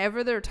then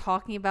whenever they're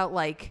talking about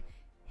like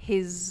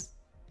his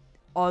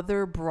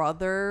other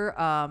brother,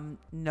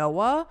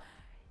 Noah,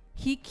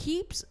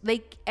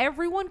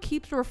 everyone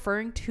keeps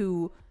referring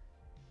to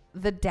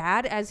the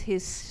dad as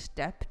his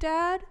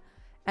stepdad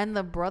and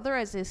the brother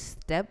as his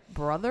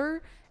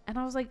stepbrother, and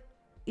I was like,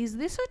 is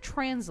this a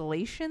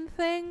translation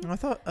thing? I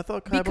thought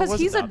Kaiba Because was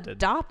he's adopted.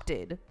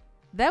 adopted.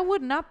 That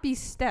would not be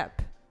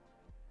step.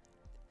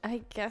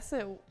 I guess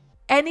it.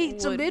 And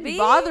it's a Would bit be?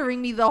 bothering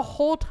me the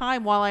whole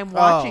time while I'm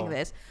watching Oh.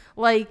 this.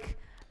 Like,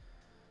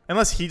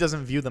 Unless he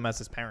doesn't view them as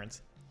his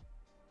parents.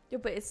 Yeah,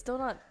 but it's still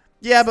not.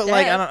 Yeah, but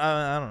like Step.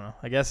 I don't know.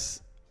 I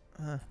guess.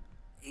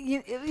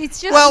 it's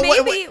just Well,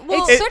 Maybe.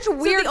 Well, it's such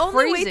weird so the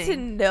only way to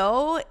phrasing.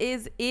 know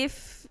is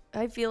if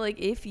I feel like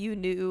if you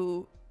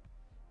knew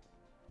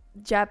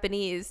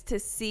Japanese to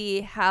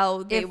see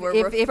how they were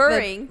if the-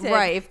 referring to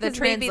right, if the 'cause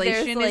maybe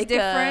there's translation is like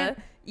different.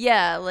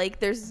 yeah, like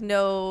there's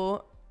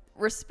no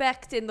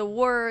respect in the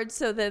word,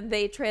 so then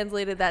they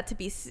translated that to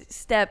be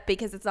step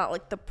because it's not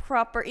like the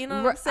proper, you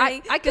know what I'm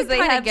saying? I could they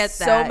kinda have get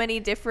so that. many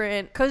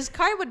different. Because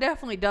Kaiba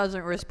definitely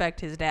doesn't respect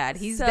his dad.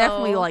 He's So-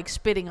 definitely like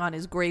spitting on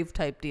his grave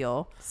type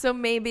deal. So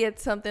maybe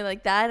it's something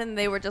like that, and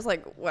they were just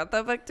like, "What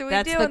the fuck do we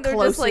That's do?" the And they're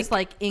closest just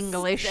like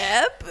English.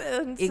 step.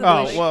 And so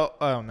English. Oh,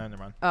 no, never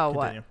mind. Oh,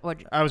 Continue. what?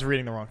 I was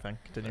reading the wrong thing.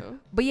 Continue.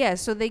 But yeah,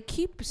 so they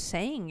keep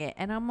saying it,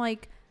 and I'm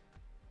like,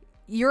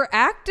 you're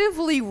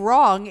actively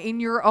wrong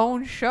in your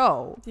own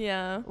show.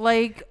 Yeah,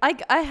 Like,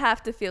 I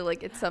have to feel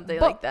like it's something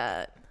But- like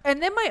that.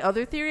 and then my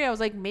other theory, I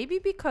was like, maybe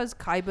because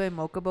Kaiba and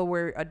Mokuba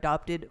were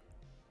adopted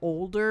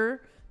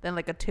older than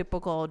like a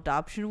typical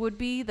adoption would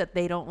be, that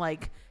they don't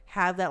like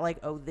have that like,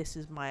 oh, this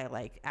is my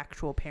like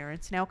actual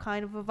parents now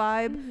kind of a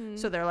vibe.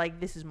 So they're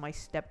like, this is my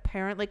step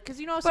parent, like, because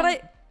you know,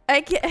 But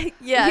I can't.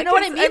 Yeah, You know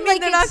what I 'cause, mean?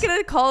 Like, they're not it's-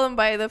 gonna call them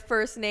by the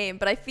first name,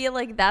 but I feel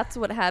like that's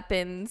what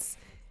happens.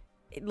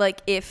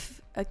 Like if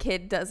a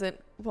kid doesn't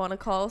want to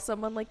call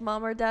someone like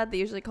mom or dad, they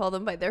usually call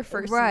them by their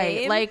first right,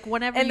 name. like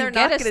whenever and you they're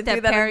get not a gonna do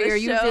step that in parent, the you're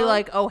usually show.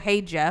 like, oh,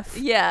 hey Jeff.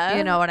 yeah,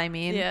 You know what I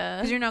mean? Yeah.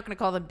 Because you're not gonna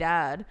call them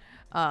dad.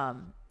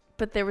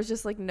 But there was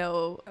just like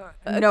no Like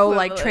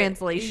equivalent.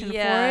 translation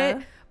Yeah. for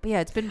it. But yeah,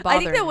 it's been I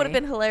bothering think that would have me.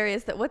 been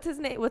hilarious. That what's his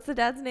name? What's the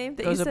dad's name?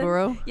 That you said?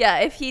 Gozaburo? Yeah,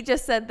 if he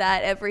just said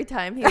that every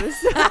time he was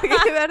talking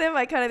about him,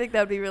 I kind of think that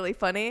would be really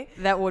funny.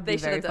 That would They be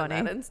should very have done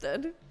funny. that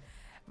instead.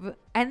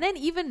 And then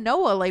even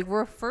Noah like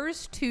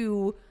refers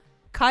to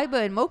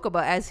Kaiba and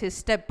Mokuba as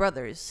his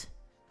stepbrothers.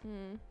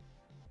 And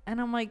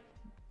I'm like,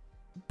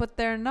 but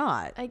they're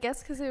not. I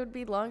guess because it would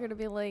be longer to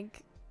be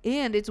like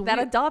And it's that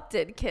weird.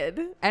 adopted kid.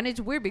 And it's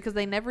weird because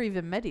they never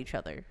even met each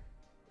other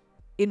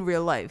in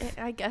real life.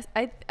 I guess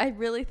I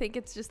really think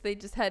it's just they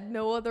just had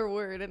no other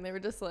word and they were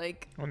just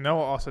like Well,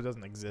 Noah also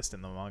doesn't exist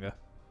in the manga.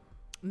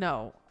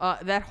 No,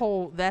 that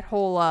whole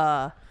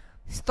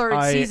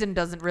third season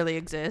doesn't really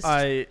exist.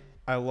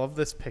 I love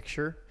this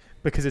picture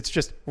because it's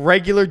just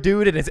regular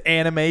dude and his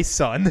anime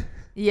son.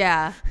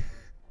 Yeah.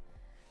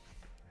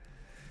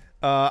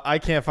 I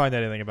can't find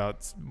anything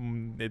about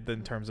it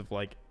in terms of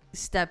like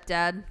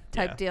Stepdad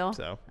type yeah, deal.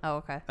 So Oh,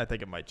 okay. I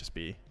think it might just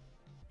be,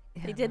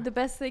 they did the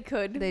best they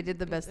could. They did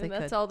the best they and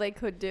that's could. all they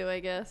could do, I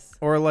guess.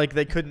 or like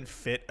they couldn't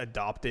fit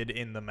adopted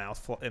in the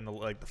mouth in the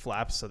like the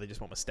flaps, so they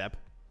just went with step.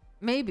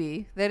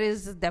 Maybe. That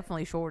is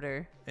definitely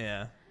shorter.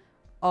 Yeah.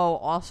 Oh,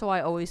 also,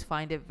 I always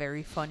find it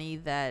very funny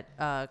that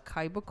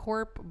Kaiba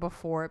Corp,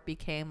 before it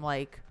became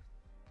like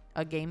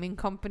a gaming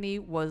company,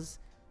 was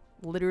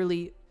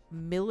literally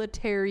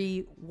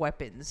military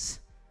weapons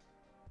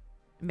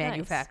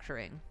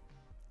manufacturing.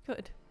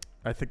 Good.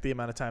 I think the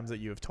amount of times that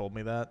you have told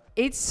me that,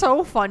 It's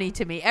so funny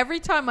to me.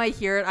 Every time I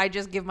hear it, I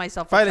just give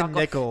myself if I a had a chuckle.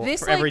 nickel This,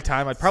 for every like,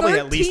 time, I'd probably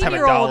at least have a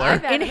 13-year-old dollar.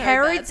 I've hadn't heard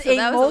inherits that, so a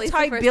that was at least the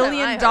first time I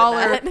multi-billion heard dollar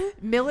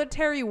that.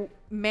 military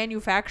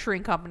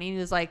manufacturing company and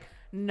is like,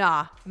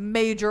 nah,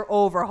 major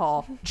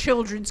overhaul,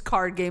 children's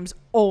card games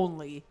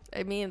only.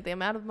 I mean, the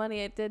amount of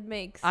money it did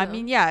make. I so.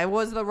 mean, yeah, it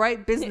was the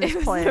right business it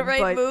was plan, the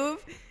right but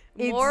move,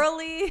 it's-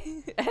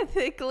 morally,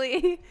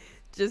 ethically,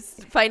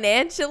 just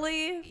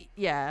financially.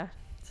 yeah,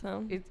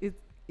 So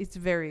it's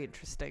very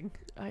interesting.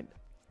 I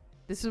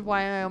This is why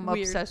I am Weird.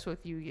 obsessed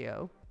with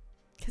Yu-Gi-Oh.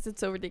 because it's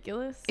so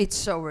ridiculous. It's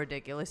so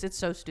ridiculous. It's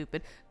so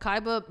stupid.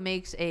 Kaiba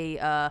makes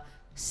a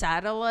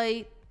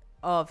satellite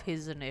of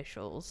his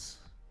initials.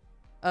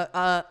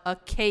 A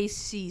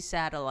KC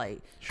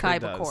satellite. Sure Kaiba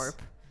does.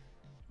 Corp.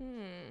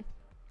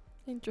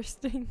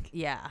 Interesting.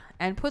 Yeah.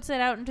 And puts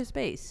it out into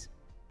space.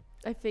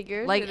 I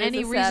figured Like it is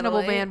any a reasonable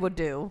satellite. man would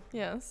do.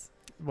 Yes.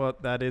 Well,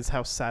 that is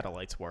how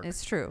satellites work.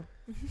 It's true.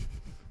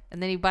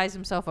 And then he buys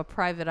himself a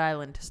private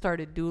island to start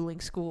a dueling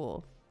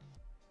school.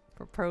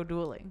 For pro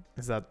dueling.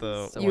 Is that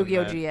the So- one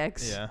Yu-Gi-Oh! that-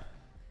 GX. Yeah.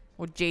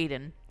 With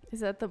Jaden. Is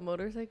that the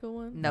motorcycle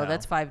one? No, No.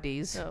 that's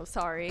 5Ds. Oh,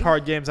 sorry.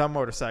 Card games on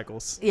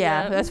motorcycles.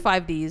 Yeah, Yeah. that's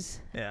 5Ds.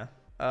 Yeah.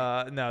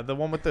 No, the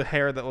one with the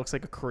hair that looks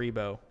like a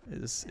Karibo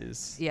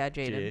is Yeah,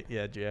 Jaden.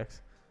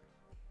 GX.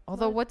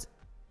 Although What?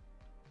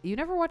 you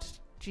never watched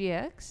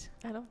GX?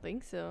 I don't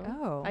think so.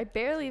 Oh. I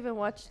barely even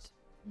watched.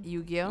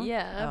 Yu-Gi-Oh?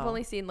 Yeah, I've Oh.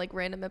 only seen like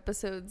random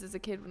episodes as a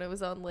kid when I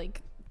was on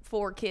like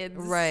 4Kids.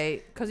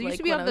 Right, because it used like,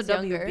 to be when on I the was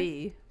younger.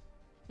 WB.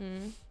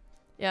 Mm.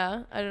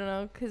 Yeah, I don't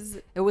know, cause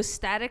It was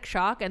Static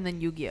Shock and then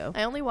Yu-Gi-Oh.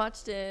 I only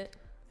watched it.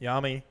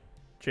 Yami,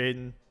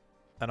 Jaden.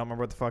 I don't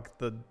remember what the fuck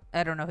the.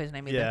 I don't know his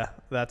name either. Yeah,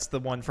 that's the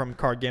one from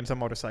Card Games on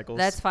Motorcycles.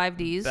 That's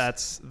 5Ds.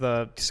 That's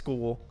the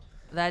school.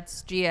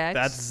 That's GX.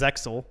 That's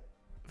Zexel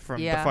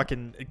from Yeah. the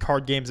fucking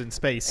Card Games in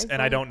Space, I've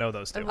and I only- don't know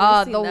those two. I've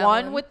only seen the that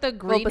one one. with the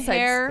green besides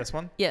hair. This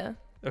one. Yeah.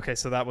 Okay,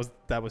 so that was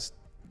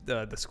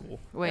the school.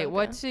 Wait, Okay.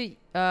 what's it?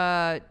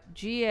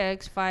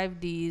 GX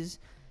 5Ds.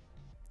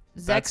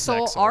 That's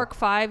Zexel Zexel. Arc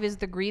 5 is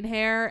the green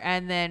hair,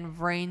 and then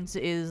Vrains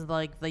is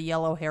like the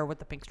yellow hair with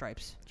the pink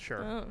stripes.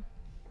 Sure, Oh.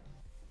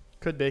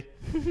 could be.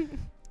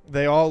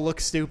 They all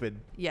look stupid.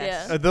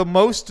 Yes. Yeah. The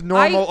most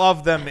normal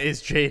of them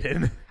is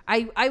Jaden.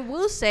 I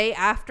will say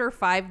after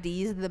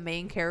 5Ds, the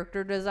main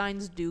character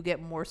designs do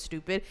get more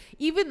stupid.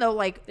 Even though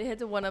like They had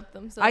to one up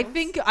themselves. I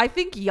think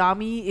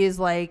Yami is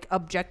like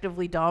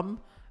objectively dumb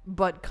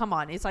But come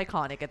on, it's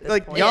iconic at this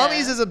Like point.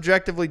 Yami's Yeah. is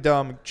objectively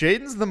dumb.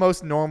 Jaden's the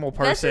most normal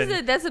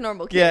person. That's a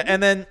normal kid. Yeah,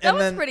 and then that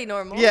was then pretty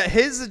normal. yeah,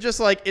 his is just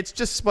like it's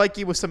just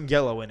spiky with some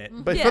yellow in it.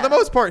 But Yeah. for the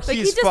most part, Like,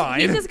 he's he fine.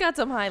 just got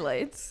some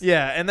highlights.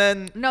 yeah, and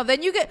then No,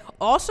 then you get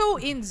also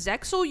in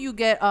Zexal you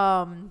get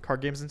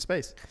card games in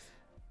space.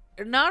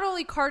 not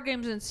only card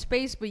games in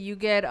space, but you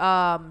get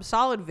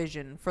solid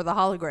vision for the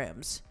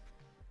holograms.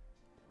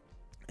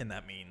 And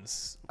that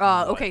means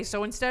what? Okay,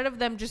 so instead of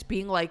them just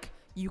being like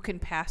you can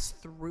pass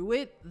through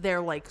it,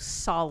 they're like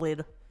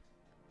solid.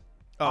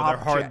 Oh, they're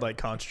hard object. like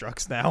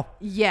constructs now.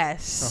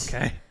 Yes.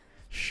 Okay,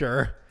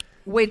 sure.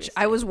 Which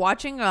I was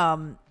watching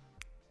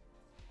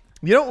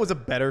You know what was a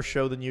better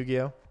show than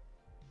Yu-Gi-Oh?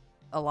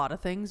 a lot of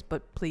things,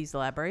 but please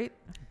elaborate.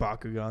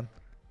 Bakugan.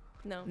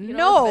 No.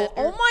 No,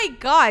 oh my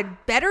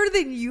god, better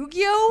than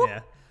Yu-Gi-Oh? Yeah.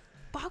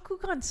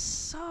 Bakugan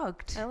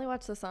sucked. I only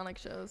watch the Sonic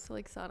shows,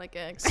 like Sonic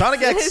X.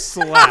 Sonic X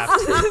slapped.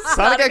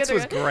 Sonic X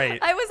was Underground.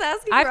 great. I was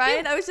asking I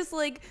Brian. feel- I was just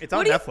like, It's on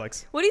what do you-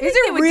 Netflix. What do you Is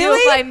think it they would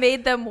really? do if I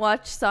made them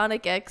watch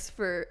Sonic X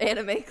for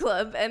Anime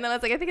Club? And then I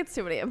was like, I think it's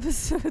too many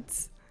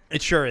episodes.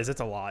 It sure is.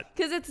 It's a lot.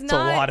 Because it's a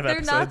not. lot of they're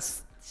not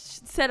episodes.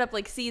 set up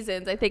like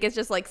seasons. I think it's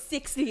just like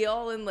 60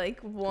 all in like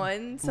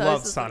one. So Love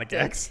it's just, Sonic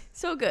like, X.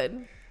 So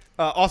good.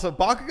 Also,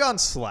 Bakugan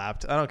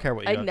slapped. I don't care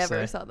what you I have never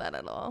to say. saw that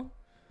at all.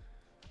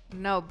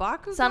 No,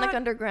 Bakugan. Sonic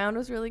Underground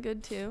was really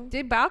good too.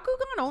 Did Bakugan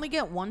only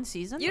get one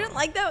season? You didn't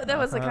like that? That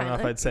was I the don't know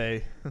kind if of. I'd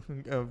say,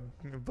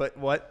 but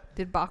what?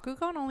 Did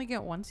Bakugan only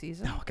get one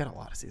season? No, I got a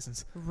lot of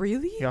seasons.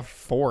 Really? You have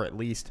 4 at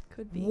least.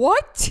 Could be.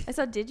 What? I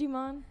saw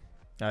Digimon.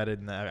 I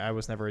didn't. I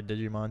was never a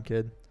Digimon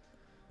kid.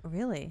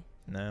 Really?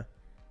 No.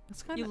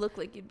 That's kind You of. look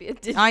like you'd be a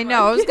Digimon. I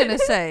know. I was gonna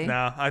say.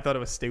 No, I thought it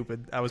was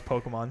stupid. I was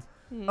Pokemon.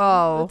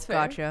 Oh, That's fair.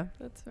 gotcha.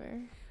 That's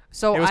fair.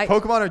 So it was I,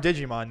 Pokemon or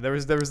Digimon. There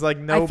was like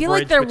no. I feel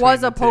like bridge there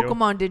was between a the two.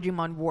 Pokemon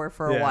Digimon war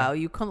for a Yeah. while.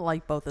 You couldn't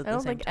like both at I the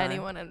don't same think time.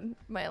 anyone in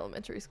my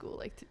elementary school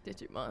liked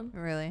Digimon.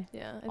 Really?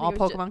 Yeah. I think All it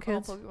was Pokemon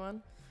kids? All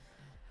Pokemon.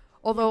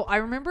 Although I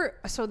remember,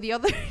 so the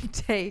other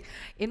day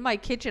in my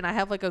kitchen, I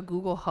have like a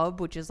Google Hub,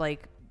 which is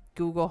like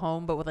Google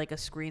Home, but with like a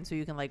screen so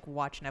you can like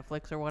watch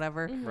Netflix or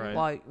whatever Mhm.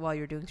 Right. while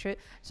you're doing shit.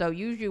 So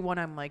usually when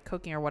I'm like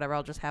cooking or whatever,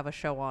 I'll just have a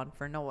show on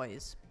for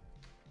noise.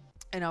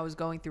 And I was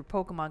going through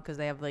Pokemon because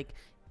they have like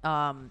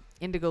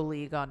Indigo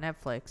League on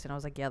Netflix, and I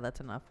was like, yeah, that's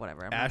enough,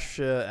 whatever. I'm Ash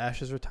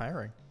is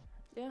retiring.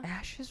 Yeah. like,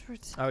 Ash is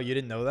Oh, you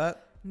didn't know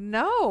that?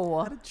 no.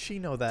 How did she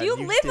know that? Do you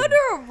live didn't?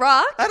 under a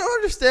rock? I don't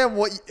understand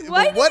what.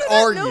 Why what do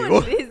you are not know you? any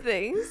of these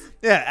things?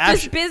 Yeah,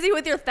 Ash. Just busy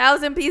with your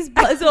 1,000-piece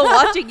puzzle,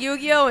 watching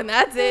Yu-Gi-Oh, and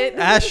that's it.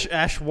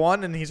 Ash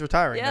won and he's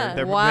retiring. Yeah.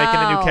 They're making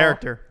a new Wow.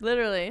 character.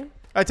 Literally.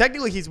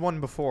 Technically, he's won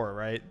before,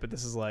 right? But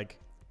this is like.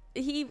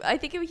 I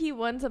think he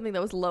won something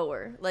that was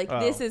lower. Like Oh.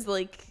 this is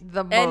like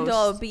The end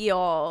all most. be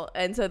all,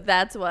 and so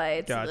that's why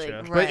it's Gotcha. like.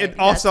 Right. But it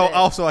That's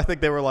also, it. I think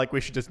they were like,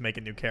 we should just make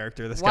a new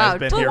character. This Wow, guy's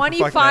been here for fucking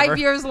 25 ever.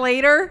 years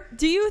later?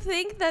 Do you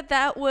think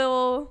that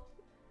will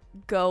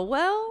go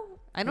well?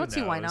 I don't Who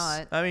see why knows?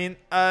 not. I mean,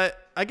 I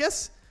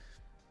guess.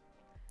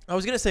 I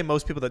was gonna say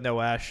most people that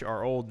know Ash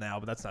are old now,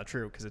 but that's not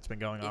true because it's been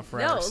going on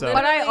forever. No, so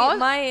But I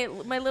literally,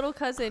 al- my little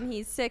cousin,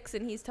 he's 6,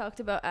 and he's talked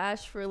about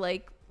Ash for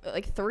like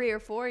 3 or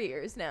 4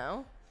 years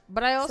now.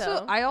 But I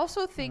So-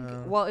 also think,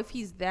 Uh. well, if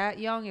he's that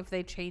young, if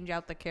they change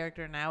out the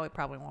character now, it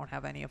probably won't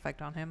have any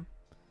effect on him.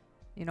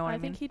 You know what I, I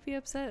mean? think he'd be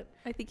upset.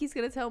 I think he's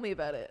gonna tell me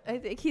about it. I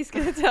think he's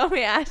gonna tell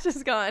me Ash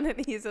is gone,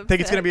 and he's upset. think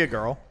it's gonna be a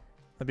girl.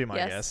 That'd be my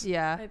Yes. guess.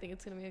 Yeah, I think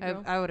it's gonna be a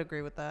girl. I would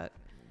agree with that.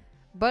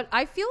 But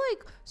I feel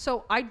like,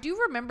 so I do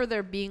remember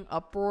there being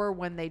uproar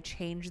when they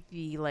changed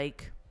the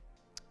like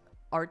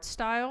art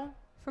style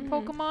for Mhm.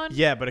 Pokemon.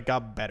 Yeah, but it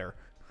got better.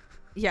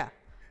 Yeah.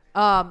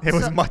 It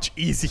was so- much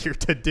easier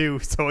to do,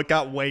 so it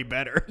got way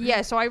better.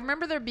 Yeah, so I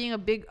remember there being a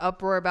big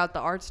uproar about the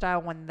art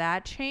style when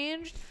that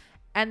changed.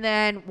 And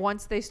then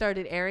once they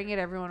started airing it,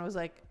 everyone was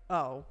like,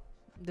 oh,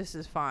 this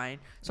is fine.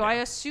 So I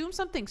Yeah. assume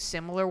something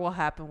similar will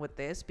happen with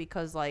this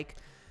because, like,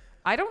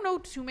 I don't know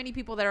too many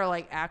people that are,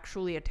 like,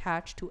 actually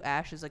attached to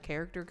Ash as a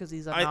character because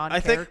he's a I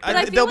non-character. think But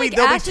I feel there'll like be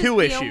Ash two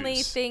is issues. the only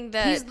thing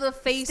that He's the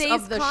face stays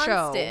of the show.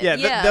 constant. Yeah,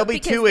 there'll be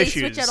because two they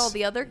issues. switch out all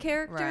the other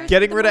characters. Right. for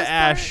Getting the rid of most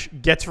part. Ash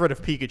gets rid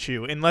of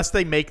Pikachu, unless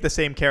they make the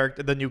same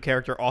character, the new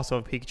character, also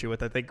have Pikachu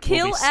with. I think will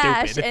Kill be stupid.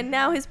 Ash, and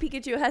now his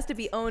Pikachu has to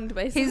be owned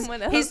by his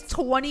someone else. his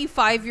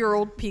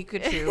 25-year-old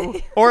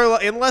Pikachu. Or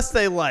unless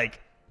they like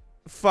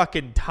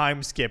fucking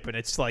time skip and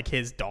it's like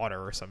his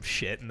daughter or some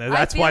shit, and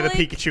that's why the feel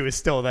like- Pikachu is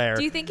still there.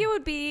 Do you think it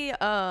would be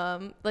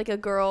like a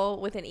girl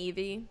with an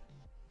Eevee?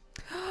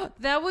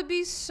 That would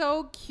be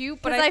so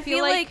cute, but Because I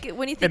feel like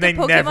when you think And they of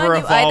Pokemon, never you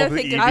either evolve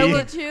think of Eevee. I Pikachu,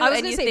 was and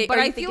gonna you say, think, but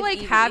or I you think feel of like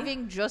Eevee.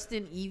 having just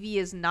an Eevee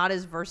is not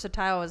as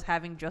versatile as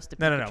having just a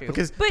Pikachu. No,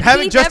 because But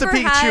having he just a never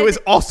Pikachu had- is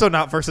also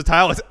not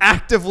versatile. It's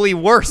actively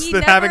worse He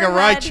than having a never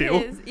had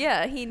Raichu. his-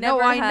 yeah, he No,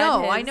 never. I had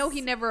know. his- I know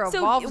he never So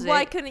evolves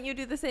why it. couldn't you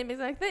do the same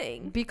exact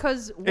thing?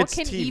 Because what It's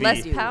can TV. Eevee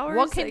Less do? powers,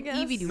 What I can guess?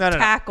 Eevee do? No.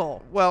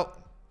 Tackle, Well,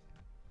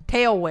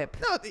 tail whip.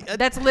 no,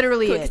 That's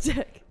literally Quick it.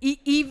 attack.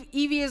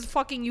 Eevee is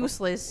fucking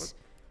useless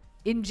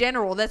in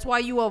general. That's why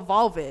you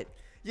evolve it.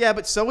 Yeah,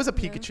 but so is a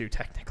Pikachu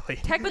technically.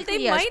 But they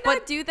yes, might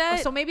not do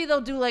that. So maybe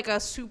they'll do like a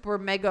super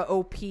mega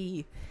OP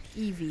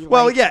Eevee.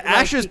 Well, like, yeah, like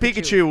Ash's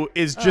Pikachu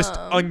is just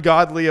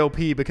ungodly OP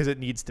because it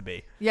needs to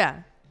be.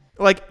 Yeah.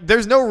 Like,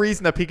 there's no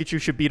reason that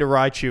Pikachu should beat a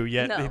Raichu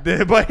yet.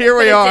 No. But here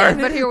we it are.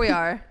 did. But here we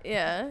are.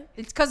 Yeah.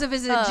 It's because of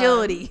his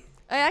agility.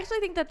 I actually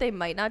think that they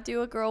might not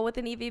do a girl with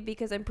an Eevee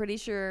because I'm pretty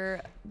sure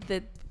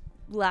that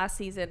last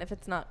season, if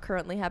it's not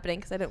currently happening,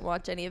 because I didn't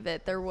watch any of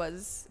it, there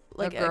was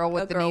like a girl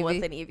with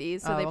an Eevee.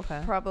 So they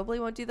okay. probably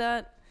won't do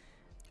that.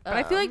 But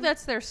I feel like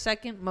that's their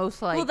second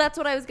most like. well, that's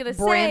what I was gonna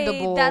say.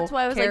 brandable That's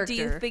why I was like, do you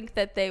character. think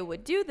that they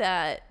would do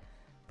that?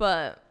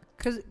 But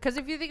because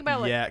if you think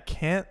about like Yeah,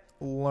 can't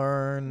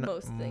learn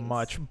Most things.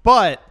 much,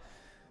 but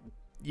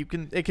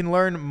it can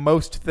learn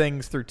most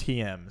things through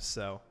TMs.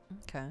 So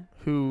okay.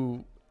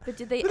 who? but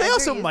did they? But they ever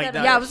also use might that not.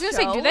 on Yeah, I the was gonna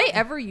say, do show? they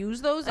ever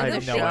use those in I the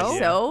have no show? idea.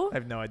 So? I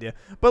have no idea.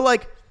 But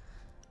like,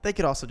 they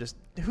could also just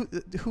who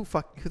the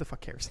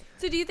fuck cares?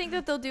 So do you think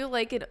that they'll do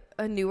like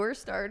a newer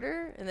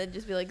starter and then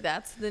just be like,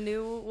 that's the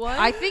new one?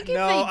 I think if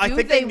No, they do, I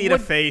think they need a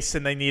would, face,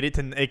 and they need it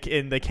to,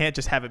 and they can't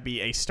just have it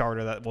be a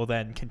starter that will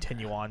then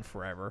continue on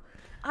forever.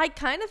 I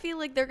kind of feel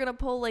like they're gonna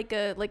pull like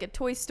a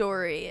Toy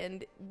Story,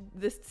 and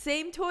the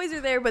same toys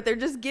are there, but they're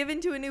just given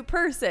to a new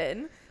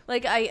person.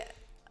 Like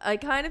I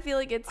kind of feel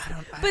like it's,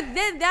 but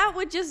then that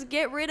would just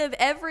get rid of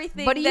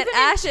everything But that even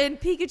Ash and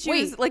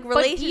Pikachu's like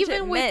relationship but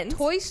even meant. with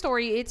Toy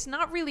Story, it's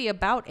not really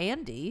about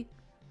Andy.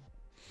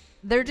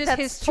 They're just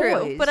That's his true.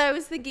 toys. But I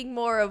was thinking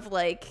more of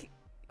like,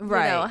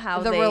 right, you know,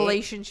 how the they,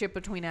 relationship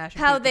between Ash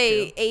and how Pikachu.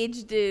 they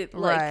aged it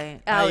like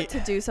Right. out to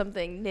do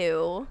something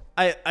new.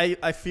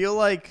 I feel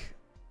like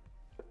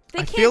They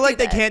I can't feel like do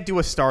they that. can't do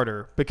a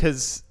starter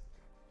because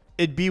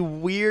it'd be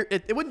weird.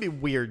 It wouldn't be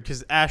weird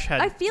because Ash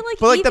had. I feel like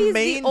but like Eevee's the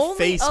main only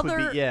face other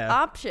would be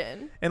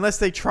option. unless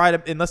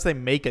they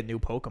make a new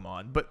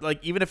Pokemon. But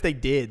like even if they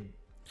did,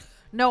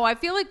 No, I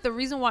feel like the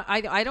reason why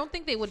I don't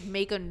think they would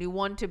make a new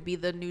one to be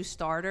the new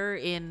starter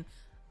in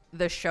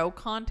the show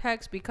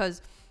context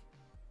because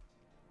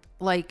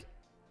like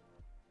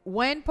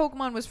when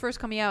Pokemon was first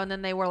coming out and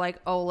then they were like,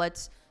 oh,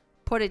 let's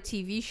put a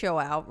TV show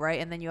out, right?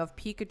 And then you have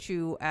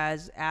Pikachu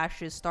as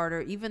Ash's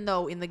starter, even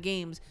though in the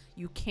games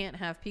you can't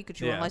have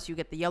Pikachu unless you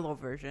get the yellow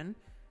version,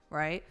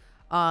 right?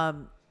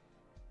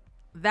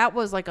 That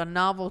was like a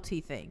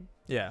novelty thing.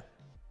 yeah,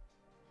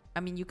 I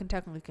mean, you can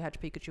technically catch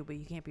Pikachu, but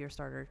you can't be your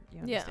starter.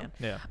 You Yeah. understand?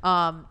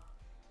 yeah.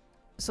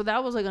 So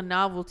that was like a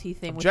novelty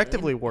thing.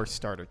 Objectively worst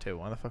starter too.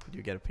 Why the fuck would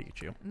you get a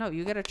Pikachu? No,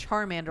 you get a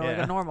Charmander like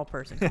Yeah. a normal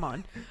person.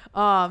 Come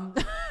on.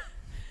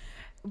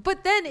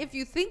 But then if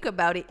you think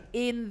about it,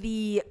 in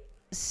the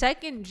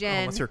second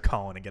gen, Unless you're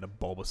Colin and get a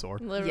Bulbasaur.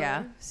 Literally.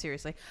 yeah,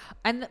 seriously.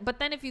 But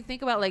then if you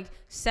think about like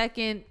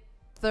second,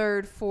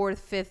 third, fourth,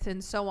 fifth,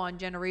 and so on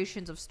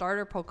generations of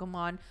starter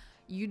Pokemon,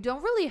 you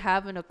don't really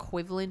have an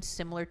equivalent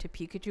similar to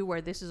Pikachu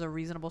where this is a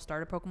reasonable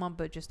starter Pokemon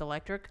but just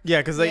electric.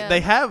 Yeah, because Yeah.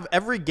 they have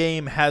every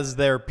game has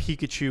their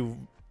Pikachu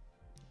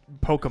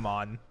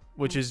Pokemon,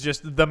 which is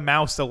just the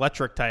mouse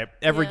electric type.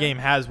 Every Yeah. game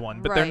has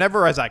one, but they're Right.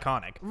 never as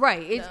iconic.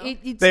 Right. No.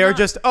 It's They are not-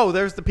 just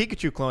there's the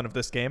Pikachu clone of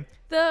this game.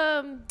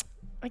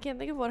 I can't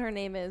think of what her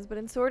name is, but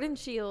in Sword and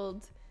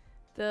Shield,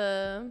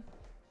 the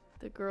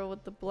girl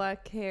with the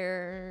black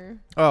hair,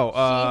 Oh,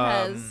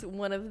 she has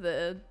one of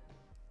the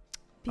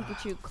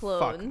Pikachu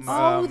clones.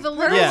 Oh, the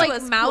little yeah. like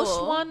was mouse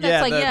cool. one that's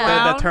yeah, like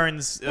that brown.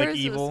 turns like Hers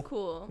evil. was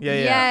cool. Yeah,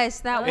 yeah.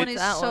 Yes, that I one like is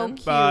that so one.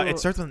 cute. It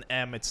starts with an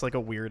M. It's like a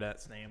weird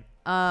ass name.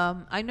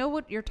 I know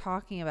what you're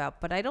talking about,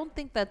 but I don't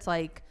think that's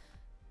like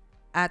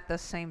at the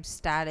same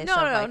status. No,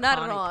 of not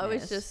at all. It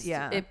was iconicness. just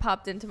yeah. it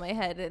popped into my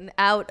head, and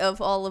out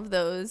of all of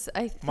those,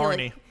 I feel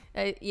Marnie.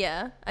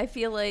 I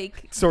feel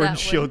like Sword that and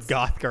Shield one's-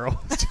 goth girl.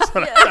 It's just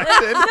what Yeah. I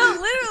typed in.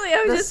 No, literally,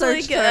 I The was just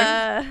search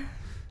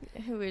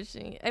like, who is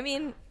she? I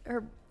mean,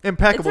 it's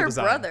Impeccable her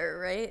design. brother,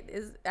 right?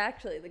 Is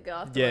actually the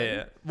goth Yeah, one.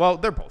 yeah. Well,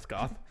 they're both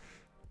goth.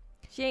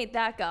 She ain't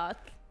that goth.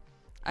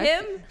 I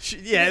Him?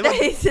 Yeah,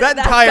 They said that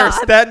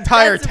that's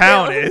entire That's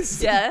town real.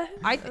 is. Yeah.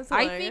 I That's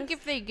think hilarious.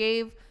 if they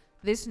gave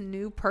this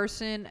new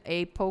person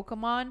a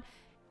Pokemon,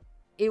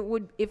 it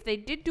would. If they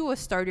did do a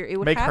starter, it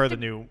would Make have her to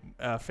the new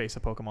face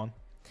of Pokemon.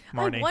 I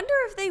Marnie. wonder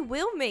if they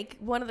will make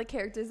one of the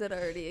characters that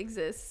already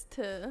exists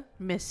to.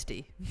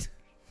 Misty.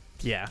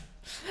 Yeah.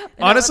 No one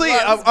Honestly,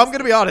 loves I'm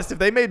gonna be honest. If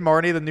they made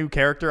Marnie the new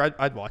character,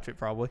 I'd watch it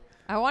probably.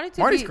 I wanted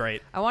to Marnie's be.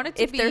 great. I wanted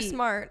to If be. they're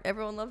smart,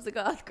 everyone loves a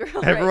goth girl.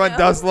 right Everyone now.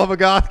 does love a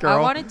goth girl.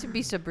 I wanted to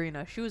be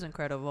Sabrina. She was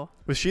incredible.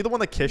 Was she the one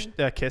that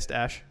kissed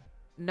Ash?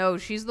 No,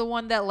 she's the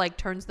one that like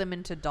turns them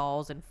into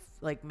dolls and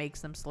like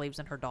makes them slaves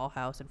in her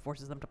dollhouse and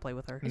forces them to play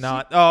with her.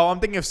 Not. Oh, I'm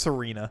thinking of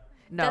Serena.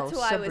 No, That's who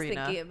Sabrina. I was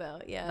thinking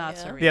about. Yeah. Not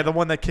yeah. Serena. Yeah, the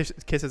one that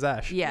kisses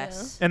Ash.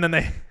 Yes. And then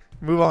they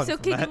move on. So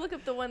from can that. you look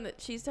up the one that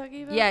she's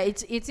talking about? Yeah,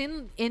 it's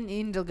in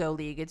Indigo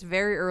League. It's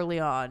very early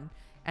on,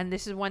 and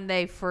this is when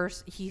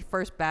he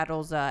first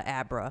battles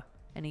Abra,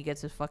 and he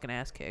gets his fucking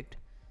ass kicked.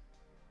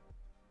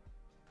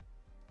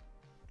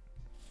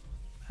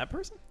 That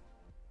person?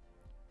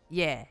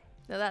 Yeah,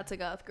 No, that's a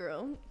goth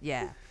girl.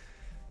 yeah.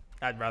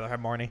 I'd rather have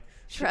Marnie.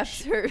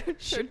 Traps her.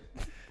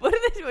 What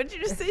did you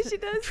just say she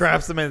does?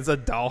 Traps them in a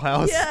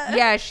dollhouse. Yeah.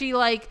 Yeah, she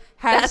like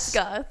has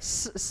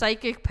That's goth.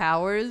 psychic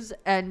powers,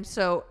 and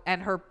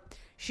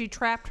she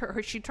trapped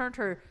her. She turned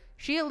her.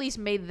 She at least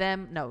made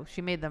them. No,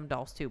 she made them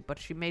dolls too, but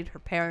she made her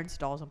parents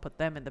dolls and put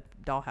them in the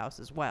dollhouse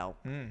as well.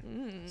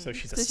 So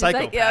she's a So she's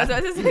psychopath. like, yeah, I was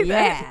about to say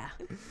that.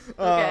 Yeah.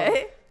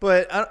 Okay.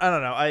 But I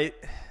don't know.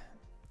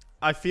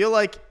 I feel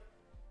like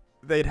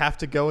they'd have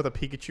to go with a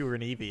Pikachu or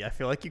an Eevee. I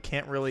feel like you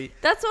can't really.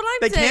 That's what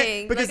They I'm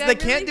saying. can't because Like,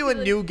 they I can't really do a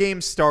feel new like-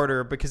 game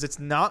starter because it's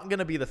not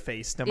gonna be the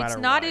face no matter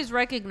It's not what. as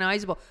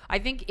recognizable. I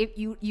think if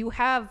you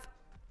have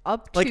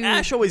up to Like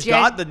Ash always Gen,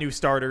 got the new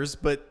starters,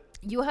 but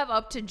you have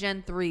up to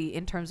Gen 3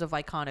 in terms of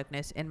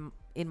iconicness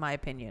in my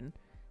opinion.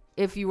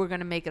 If you were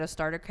going to make it a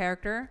starter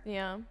character,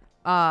 Yeah.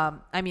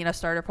 I mean a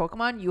starter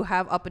Pokemon, you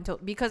have up until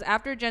because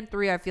after Gen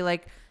 3 I feel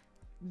like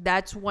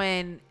that's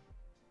when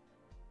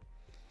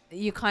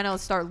you kind of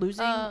start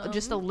losing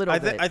just a little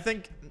bit. I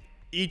think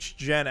each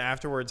gen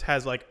afterwards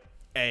has like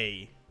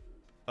a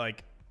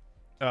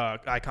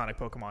iconic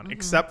Pokemon,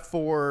 except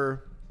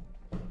for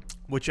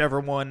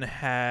whichever one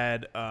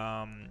had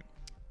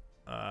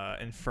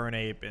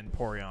Infernape and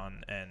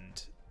Porygon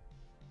and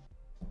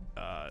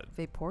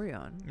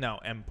Vaporeon. no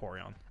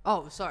Emporeon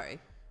Oh, sorry.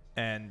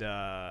 and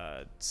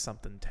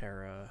something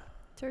Terra.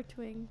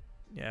 Turtwing.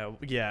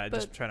 Yeah.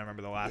 Just But trying to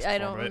remember the last. I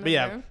form don't of it. But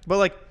yeah, remember. but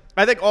like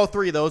I think all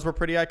three of those were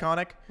pretty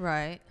iconic.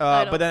 Right.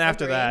 I But don't then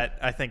after agree. that,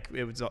 I think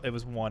it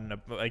was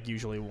one like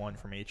usually one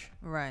from each.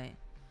 Right.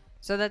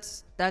 So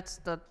that's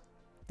the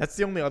That's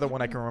the only other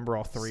one I can remember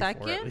all three for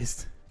Second? at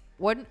least.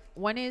 when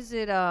is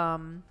it That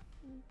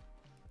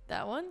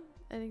one?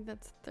 I think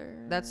that's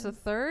third. that's the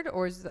third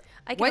or is the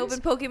I can when's-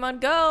 open Pokemon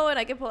Go and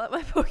I can pull out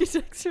my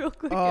Pokédex real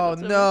quick. Oh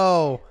and it'll-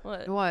 no!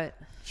 What? what?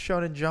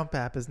 Shonen Jump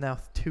app is now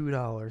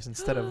 $2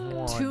 instead of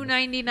 $1.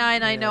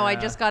 $2.99. I know. I Yeah.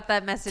 just got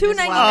that message. as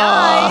 $2.99.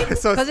 well. Oh, so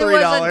it's Because it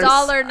was $3.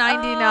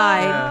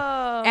 $1.99.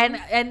 Oh.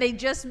 And they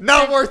just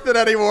Not sent- worth it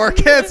anymore.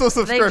 Cancel They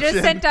subscription.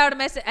 just sent out a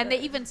message, and they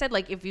even said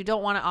like, if you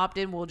don't want to opt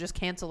in, we'll just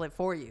cancel it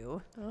for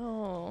you.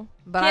 Oh.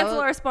 But Cancel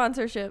I, our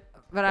sponsorship.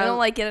 but I I don't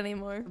like it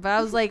anymore. But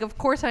I was like, of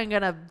course I'm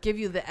gonna give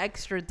you the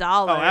extra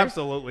 $1. Oh,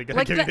 absolutely. Gonna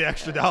Like give you that- the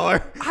extra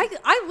 $1.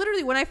 I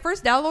literally when I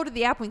first downloaded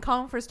the app when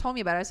Colin first told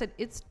me about it, I said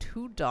it's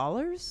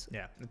 $2.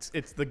 Yeah,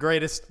 it's the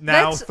greatest.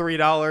 Now That's-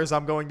 $3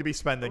 I'm going to be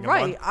spending. A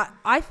Right. month.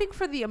 I think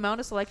for the amount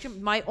of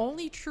selection, my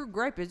only true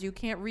gripe is you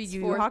can't read It's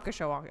Yu Yu fourth.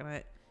 Hakusho on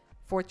it.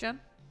 Fourth gen?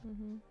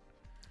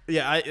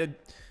 Yeah, I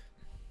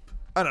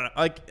don't know.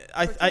 Like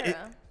Torterra.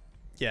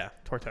 yeah,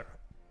 Torterra.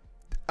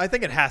 I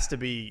think it has to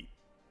be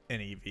an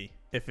Eevee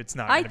if it's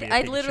not going to be a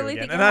Pikachu literally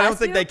again. think And it I don't has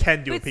think to, they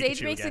can do a but Pikachu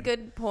Sage makes again. a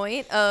good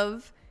point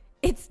of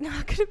it's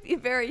not going to be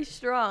very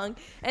strong,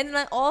 and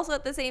then also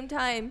at the same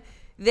time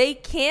they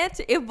can't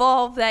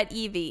evolve that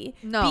Eevee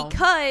No.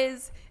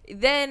 because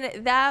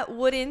then that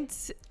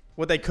wouldn't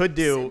What they could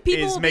do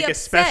people is will make be a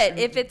upset special.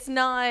 if it's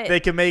not. They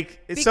can make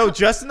so Because-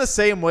 just in the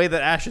same way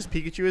that Ash's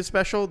Pikachu is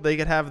special, they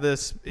could have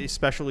this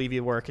special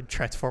Eevee where it can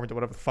transform into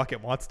whatever the fuck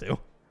it wants to.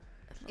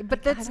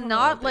 But that's don't know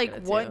not what they're like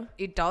gonna what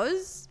do. it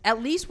does.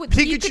 At least with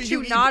Pikachu, Pikachu,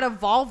 you- not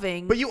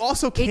evolving. But you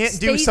also can't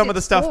do stays some of the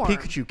its stuff form.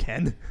 Pikachu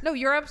can. No,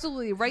 you're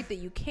absolutely right that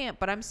you can't.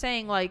 But I'm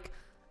saying like,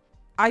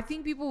 I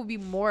think people would be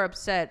more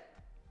upset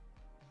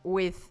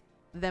with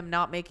them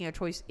not making a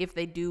choice if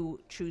they do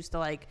choose to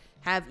like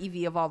have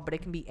Eevee evolve, but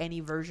it can be any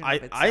version of I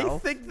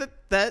itself. think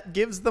that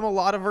gives them a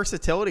lot of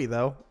versatility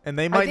though, and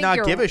they I might think not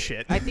you're- give a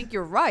shit. I think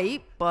you're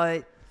right,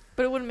 but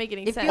but it wouldn't make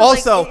any It sense.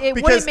 feels like Also, it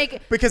because wouldn't make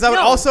it- because I would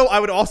No. I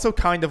would also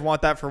kind of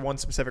want that for one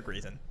specific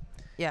reason.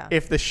 yeah.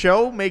 If the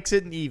show makes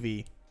it an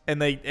Eevee and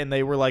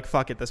they were like,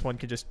 fuck it, this one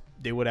could just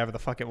do whatever the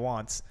fuck it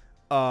wants,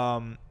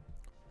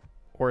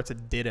 or it's a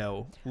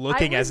Ditto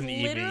looking as an I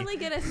Eevee. was literally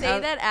gonna say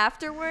that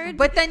afterward.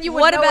 but then you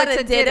would what know about it's a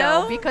a ditto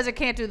Ditto? because it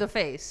can't do the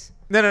face.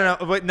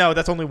 No,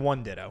 that's only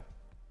one Ditto.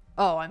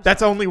 Oh, I'm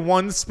That's only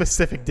one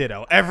specific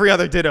Ditto. Every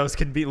other Dittos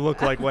can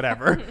look like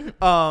whatever.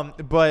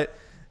 But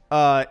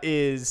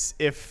is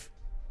if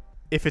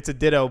it's a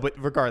Ditto, but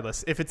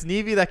regardless, if it's an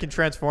Eevee that can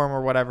transform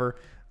or whatever,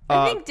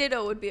 I think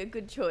Ditto would be a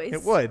good choice.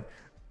 it would.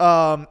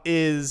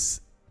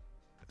 Is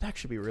that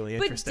actually be really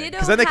But interesting Ditto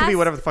because then they can be has-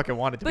 whatever the fuck it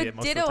wanted to be. But At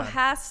most Ditto of the time.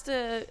 has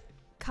to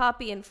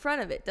copy in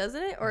front of it,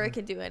 doesn't it? Or it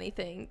can do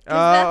anything. 'Cause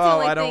that's the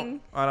only I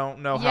thing. don't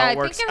know yeah, how I it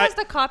works. think it has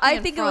to copy. I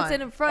in think front. it was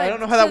in front. I don't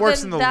know how that so works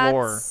then in the that's-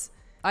 lore.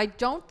 I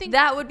don't think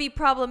That would be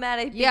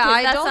problematic because Yeah,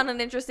 I that's don't- not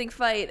an interesting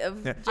fight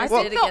of Yeah. just I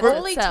Well, it think against the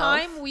only itself.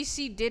 time we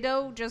see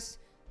Ditto just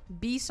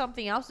be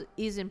something else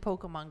is in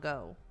Pokemon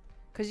Go.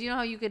 Because you know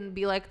how you can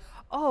be like,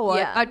 oh,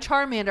 Yeah. a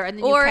Charmander, and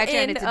then or you catch it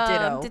in and it's a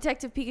Ditto.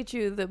 Detective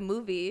Pikachu the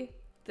movie.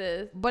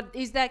 But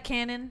is that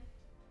canon?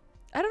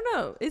 I don't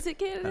know. Is it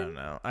canon? I don't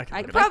know. I can I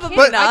look it probably up.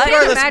 not. But I can't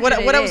regardless,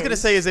 imagine what it I was gonna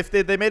is. say is if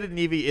they made it an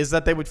Eevee, is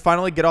that they would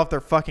finally get off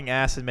their fucking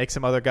ass and make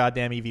some other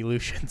goddamn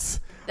evolutions.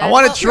 I That's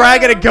want what- a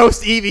dragon and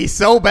ghost Eevee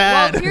so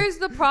bad. Well, here's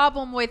the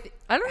problem with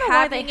I don't know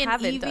why they having an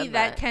haven't Eevee done that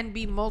that. can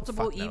be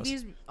multiple Fuck knows.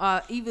 Eevees,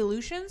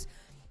 evolutions.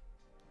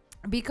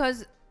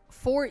 Because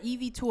for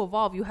Eevee to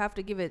evolve, you have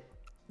to give it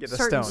Get the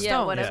certain stone. Yeah,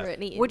 stones. whatever Yeah. it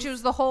needs. Which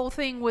was the whole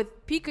thing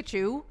with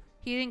Pikachu.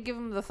 he didn't give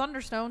him the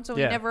Thunderstone, so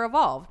Yeah. he never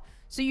evolved.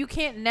 So you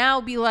can't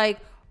now be like,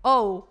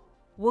 oh,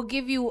 we'll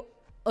give you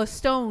a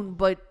stone,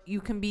 but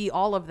you can be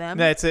all of them.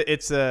 No, it's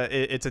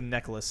a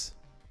necklace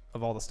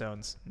of all the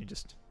stones. You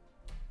just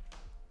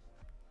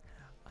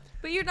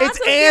But you're not It's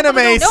supposed to be able to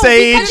anime, go-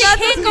 Sage. Because you You're not can't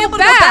supposed to be go able to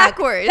go back.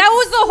 backwards. That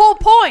was the whole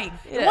point.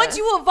 Yeah. Once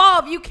you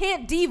evolve, you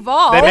can't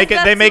devolve. they make it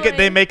they that's make it why-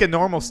 they make a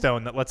normal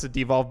stone that lets it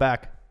devolve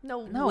back.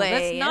 No, No,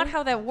 way. that's not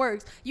how that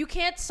works. You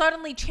can't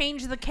suddenly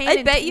change the canon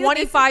I bet you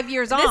 25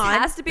 years this on.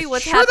 has to be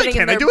what's Sure they happening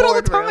can. in They their do it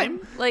all the boardroom.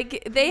 time.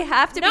 Like they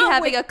have to be No,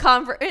 having wait. a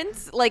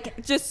conference,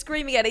 like just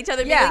screaming at each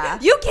other. Yeah. Being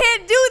like, you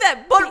can't do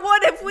that. But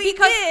what if we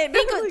because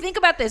did? think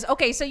about this.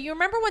 Okay, so you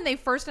remember when they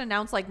first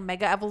announced like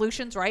mega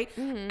evolutions, right?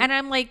 Mm-hmm. And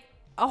I'm like,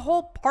 a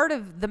whole part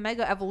of the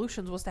mega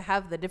evolutions was to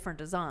have the different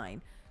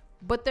design,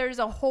 but there's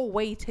a whole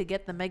way to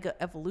get the mega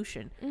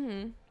evolution.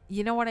 Mm-hmm.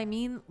 You know what I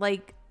mean?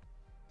 Like,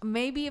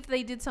 maybe if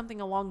they did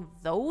something along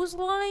those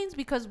lines,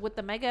 because with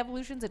the mega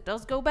evolutions, it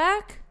does go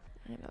back.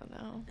 I don't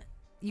know.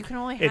 You can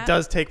only have It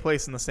does take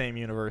place in the same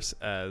universe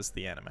as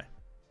the anime.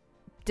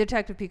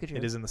 Detective Pikachu.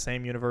 It is in the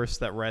same universe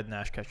that Red and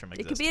Ash Ketchum It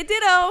exist. could be a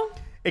ditto.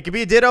 It could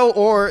be a Ditto,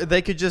 or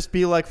they could just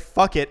be like,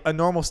 fuck it, a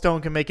normal stone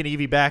can make an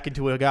Eevee back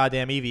into a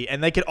goddamn Eevee.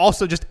 And they could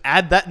also just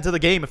add that into the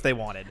game if they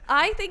wanted.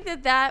 I think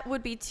that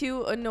would be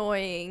too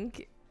annoying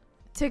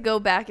to go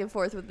back and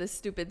forth with this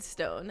stupid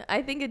stone.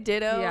 I think a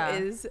ditto Yeah.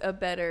 is a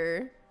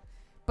better.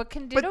 But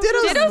can But Ditto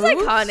Ditto's do the Ditto's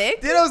moves?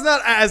 iconic. Ditto's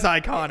not as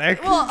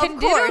iconic. Well, Can of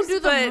Ditto course, do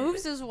the but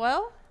moves as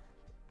well?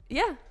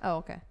 yeah, Oh,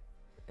 okay.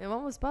 I'm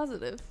almost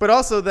positive. But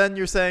also then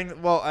you're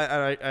saying, well,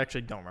 I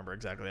actually don't remember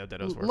exactly how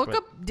Ditto's work. Look but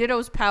up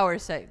Ditto's power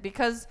set,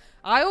 because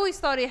I always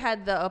thought it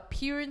had the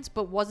appearance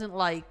but wasn't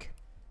like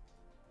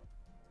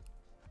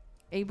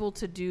able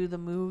to do the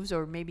moves,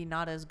 or maybe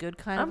not as good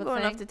kind I'm of a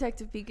going thing. off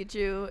Detective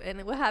Pikachu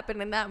and what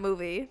happened in that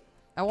movie.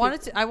 I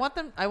want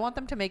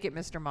them to make it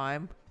Mr.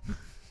 Mime.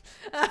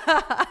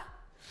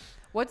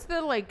 What's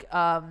the like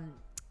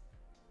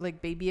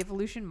baby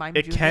evolution? Mime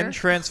it Jr.? can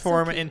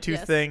transform So cute, into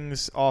yes.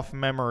 things off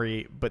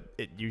memory, but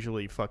it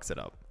usually fucks it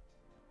up.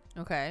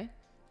 Okay.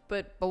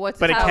 But But what's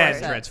But its it power can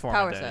set? transform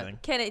Power into set. anything.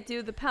 can it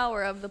do the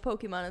power of the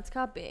Pokemon it's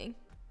copying?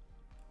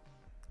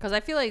 Because I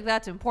feel like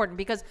that's important.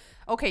 Because,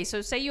 okay,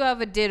 so say you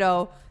have a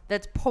Ditto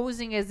that's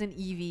posing as an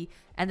Eevee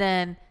and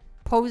then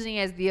posing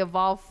as the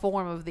evolved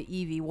form of the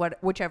Eevee,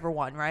 whichever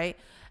one, right?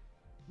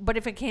 But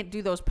if it can't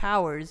do those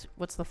powers,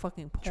 what's the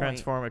fucking point?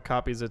 Transform, it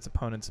copies its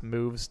opponent's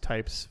moves,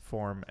 types,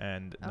 form,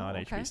 and Oh,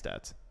 non-HP okay.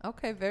 stats.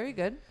 Okay, very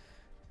good.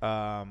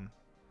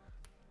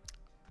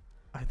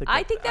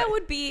 I think that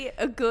would be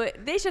a good.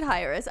 They should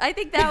hire us. I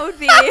think that would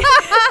be.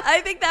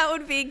 I think that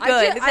would be good.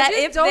 I just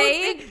if don't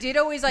they, think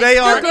Ditto is like They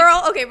the are-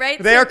 girl, okay,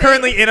 right? They So are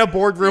currently in a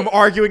boardroom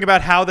arguing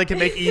about how they can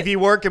make Eevee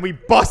work, and we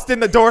bust in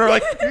the door and are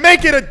like,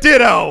 make it a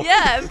Ditto!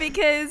 Yeah,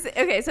 because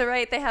okay, so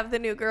right, they have the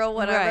new girl,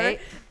 whatever, Right.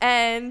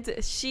 and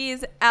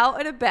she's out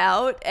and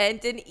about,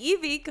 and an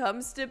Eevee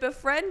comes to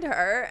befriend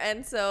her,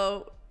 and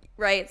so.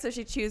 Right, so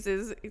she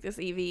chooses this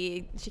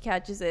Eevee, she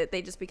catches it,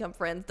 they just become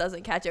friends,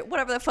 doesn't catch it,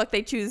 whatever the fuck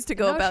they choose to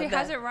go no, about she that.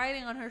 has it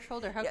riding on her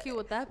shoulder. How cute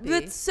would that be?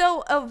 But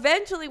so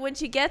eventually when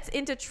she gets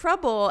into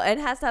trouble and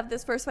has to have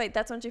this first fight,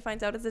 that's when she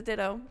finds out it's a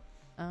Ditto.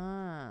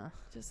 Ah.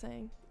 Just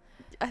saying.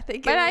 I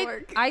think But it'll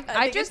work. I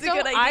think just it's a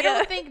good don't. I idea.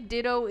 don't think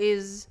Ditto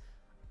is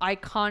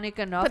iconic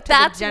enough But to the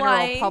that's general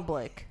why-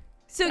 public.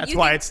 So That's you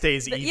why think- it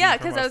stays Eevee. Yeah,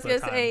 because because I was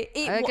gonna say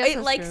I guess it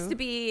that's likes true. to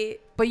be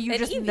But you an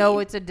just Eevee. know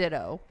it's a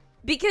Ditto.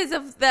 because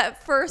of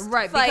that first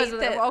Right, fight. because of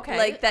the- that, okay,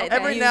 like that. okay.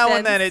 Every you now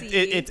and then see.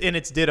 it's in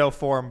its Ditto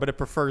form, but it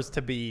prefers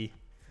to be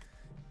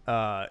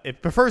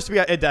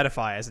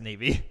identify as an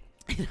Eevee.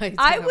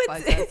 I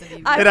would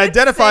say- I It would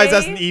identifies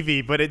as say- an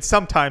Eevee, but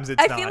sometimes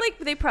it's I not. feel like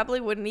they probably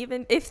wouldn't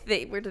even if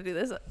they were to do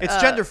this. It's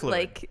gender fluid.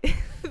 Like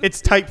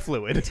It's type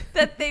fluid.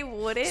 that they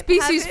wouldn't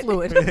Species have it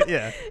fluid.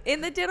 Yeah.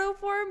 in the Ditto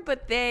form,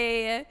 but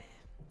they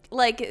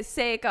like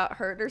say it got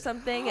hurt or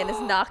something and is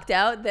knocked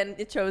out, then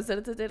it shows that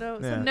it's a Ditto.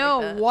 Yeah. something No,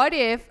 like that. what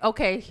if?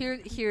 Okay, here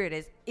it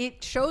is.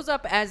 It shows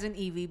up as an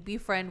Eevee,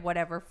 befriend,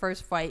 whatever.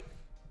 First fight,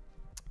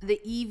 the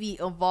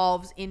Eevee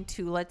evolves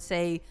into, let's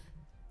say,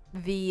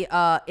 the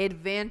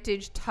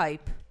advantage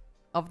type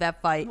of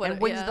that fight What-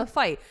 and wins yeah. the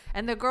fight.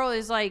 And the girl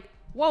is like,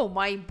 "Whoa,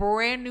 my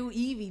brand new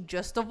Eevee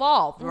just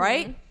evolved,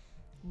 right?" Mm-hmm.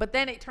 But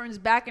then it turns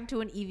back into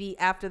an Eevee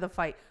after the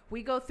fight.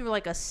 We go through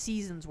like a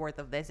season's worth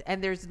of this,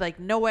 and there's like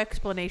no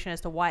explanation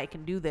as to why it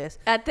can do this.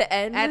 At the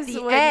end, At is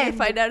the when end, you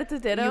find out it's a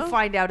Ditto. You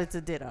find out it's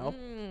a Ditto.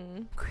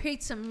 Mm.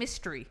 Create some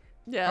mystery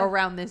Yeah.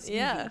 around this Eevee.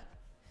 Yeah.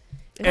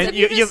 And If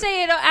you just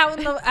say it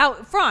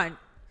out front,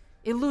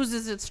 it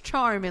loses its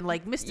charm and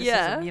like mysticism,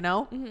 Yeah. you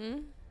know? Mm-hmm.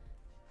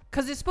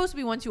 Because it's supposed to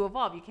be once you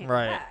evolve, you can't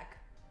Right. go back.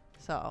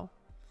 So,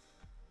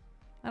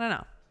 I don't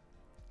know.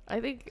 I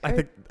think I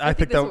think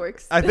this that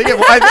works. I think it.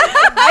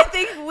 I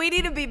think we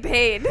need to be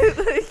paid.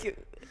 Like,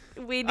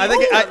 we need I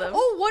think to I- tell them.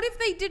 Oh, what if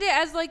they did it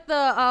as like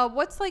the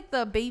what's like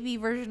the baby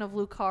version of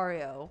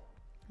Lucario?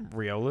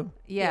 Riolu.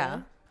 Yeah.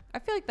 Yeah. I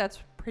feel like that's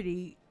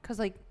pretty because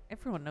like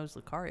everyone knows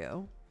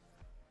Lucario.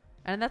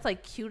 And that's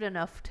like cute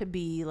enough to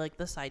be like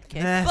the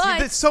sidekick. Nah,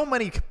 But- see,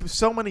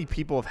 so many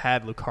people have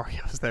had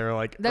Lucarios. They're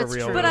like That's a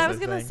real. true. But I was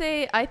realistic gonna thing.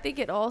 say, I think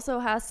it also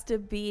has to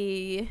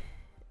be.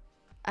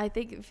 I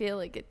feel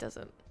like it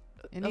doesn't.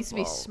 It needs to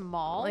be evolve.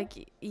 small.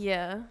 Like,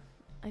 yeah,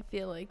 I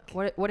feel like.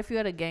 What if you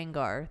had a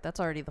Gengar? That's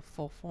already the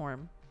full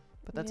form.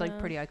 But that's like Yeah.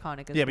 pretty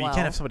iconic as Yeah, well. but you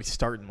can't have somebody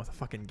starting with a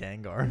fucking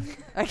Gengar.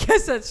 I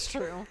guess that's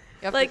true.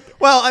 Like,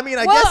 Well, I mean,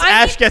 I Well, guess I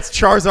Ash gets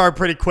Charizard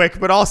pretty quick,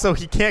 but also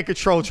he can't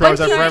control Charizard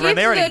but he forever, and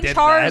they gives already the did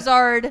that.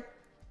 Charizard.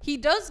 He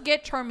does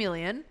get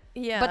Charmeleon,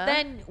 yeah. but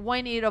then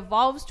when it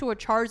evolves to a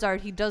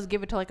Charizard, he does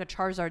give it to like a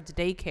Charizard's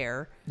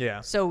daycare,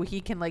 Yeah, so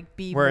he can like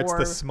be where more.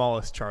 it's the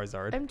smallest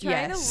Charizard. I'm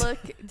trying Yes. to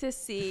look to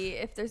see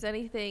if there's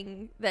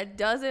anything that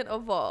doesn't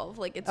evolve.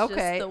 Like, it's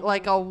okay, just the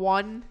like a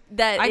one.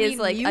 that I is mean,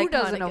 like Mew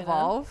doesn't iconic enough.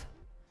 evolve,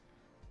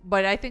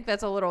 but I think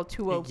that's a little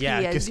too OP. Yeah,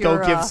 as just go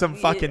your, give some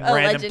fucking A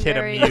random kid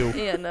a legendary- Mew.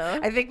 Yeah, no.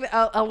 I think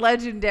a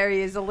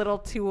legendary is a little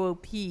too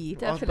OP.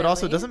 But also,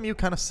 Definitely. doesn't Mew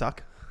kind of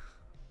suck?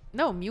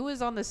 No, Mew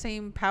is on the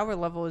same power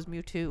level as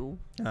Mewtwo.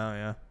 Oh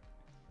yeah,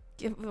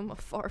 Give him a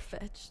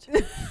Farfetch'd.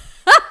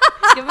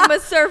 Give him a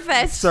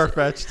Surfetch'd.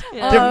 Surfetched.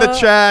 Yeah. Give him the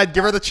Chad.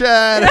 Give her the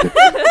Chad.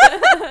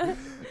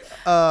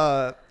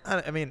 I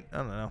mean, I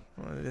don't know.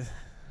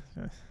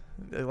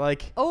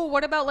 Like, Oh,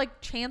 what about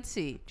like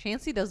Chansey?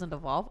 Chansey doesn't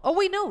evolve. Oh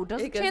wait, no,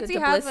 doesn't It goes Chansey into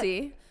have?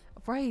 Blissey.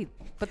 Right,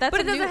 but that's But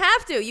a it doesn't new-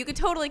 have to. You could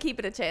totally keep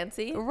it a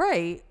Chansey.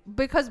 right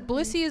because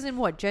Blissey is in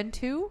what Gen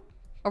 2.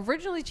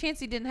 Originally,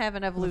 Chansey didn't have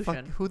an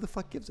evolution. who the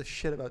fuck gives a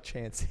shit about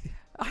Chansey?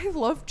 I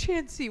love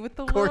Chansey with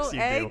the course little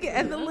you egg do.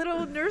 and the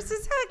little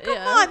nurse's head. Come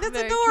Yeah, on, that's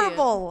very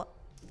adorable.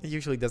 He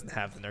usually doesn't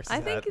have the nurse's I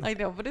think hat. I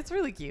know, but it's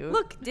really cute.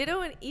 Look,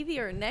 Ditto and Eevee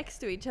are next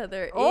to each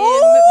other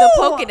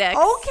oh, in the Pokedex.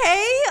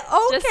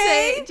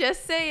 Okay.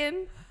 Just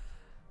saying.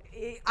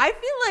 I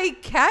feel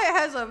like Kat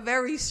has a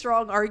very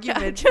strong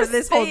argument for just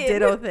this whole saying.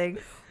 Ditto thing.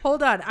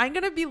 Hold on, I'm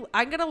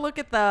gonna look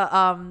at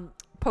the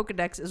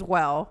Pokedex as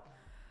well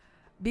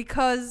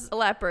because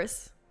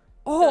Lapras.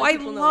 oh, I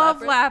people know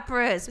love Lapras.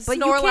 Lapras, but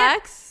you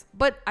can't. Snorlax.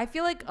 But I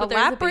feel like a But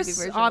there's a baby Lapras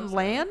version on of Snorlax.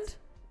 land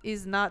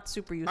is not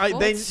super useful. No,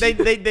 it's.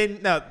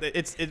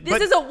 This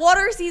But is a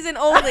water season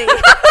only.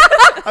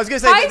 I was gonna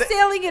say high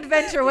sailing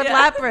adventure with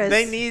Yeah. Lapras.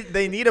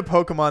 they need a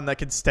Pokemon that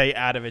can stay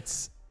out of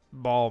its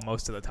ball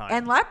most of the time.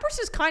 and Lapras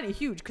is kind of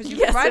huge because you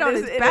Yes, can ride it on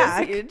is- its it is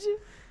back. huge. You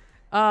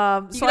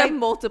So can have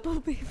multiple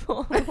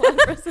people. on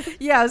Lapras.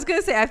 yeah, I was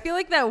gonna say I feel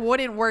like that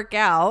wouldn't work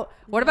out.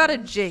 What about a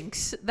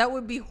Jinx? That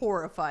would be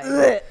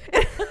horrifying.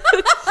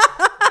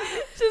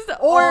 Just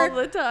Or all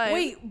the time.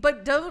 wait,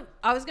 but don't.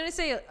 I was gonna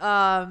say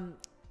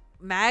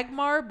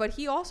Magmar, but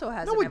he also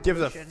has. no an one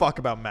gives a evolution. fuck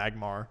about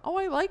Magmar. Oh,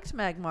 I liked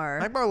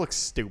Magmar. Magmar looks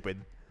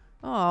stupid.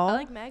 Oh, I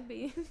like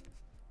Magby.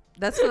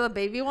 that's for the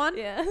baby one.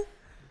 Yeah.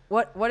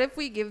 What if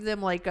we give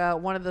them like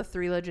one of the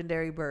 3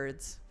 legendary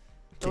birds?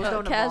 Those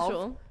don't Casual.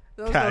 evolve.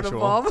 Those Casual. don't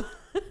evolve.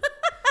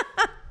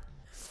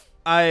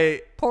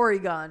 I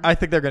Porygon.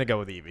 think they're gonna go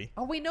with Eevee.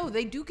 Oh wait, no,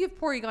 they do give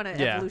Porygon an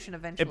Yeah. evolution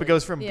eventually. It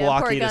goes from Yeah,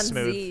 blocky to Porygon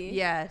smooth. Z.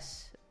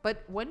 Yes,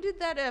 but when did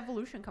that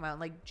evolution come out?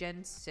 Like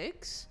Gen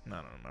 6? I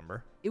don't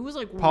remember. It was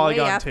like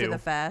Polygon way after 2. the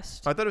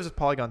fast. I thought it was just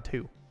Polygon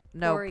 2.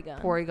 No,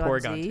 Porygon.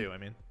 Porygon Z. 2. I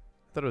mean,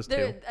 I thought it was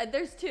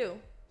There's 2.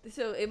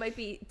 So it might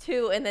be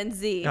 2 and then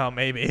Z. 2. Oh,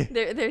 maybe.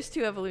 There's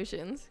 2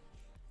 evolutions.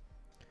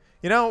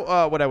 You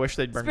know what I wish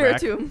they'd bring back?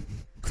 Spiritomb.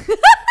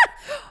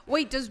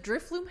 Wait, does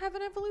Drifloon have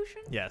an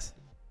evolution? Yes.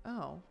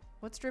 Oh,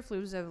 what's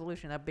Drifloon's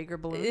evolution? A bigger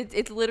balloon?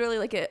 It's literally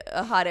like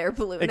a hot air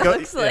balloon. It It go-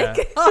 looks like.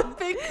 A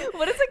big-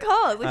 What is it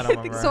called? I don't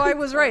remember. so I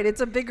was right.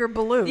 It's a bigger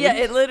balloon. Yeah,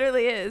 it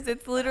literally is.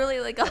 It's literally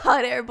like a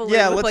hot air balloon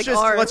Yeah, with let's like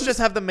arms. let's just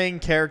have the main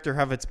character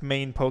have its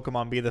main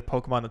Pokemon be the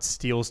Pokemon that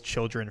steals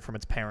children from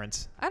its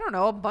parents. I don't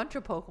know. A bunch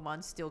of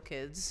Pokemon steal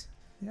kids.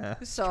 Yeah.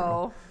 it's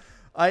So, true.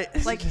 I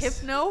like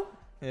Hypno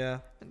Yeah.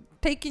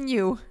 taking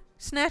you,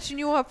 snatching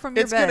you up from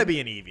your It's bed. gonna be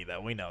an Eevee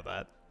though. We know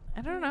that I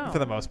don't know. for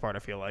the most part. I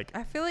feel like.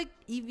 I feel like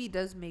Eevee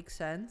does make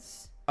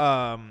sense.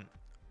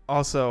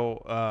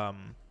 Also,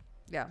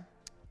 Yeah.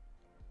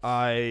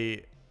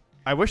 I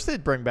wish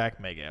they'd bring back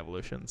Mega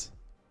Evolutions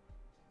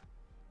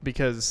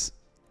because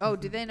Oh,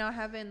 do they not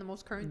have it in the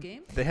most current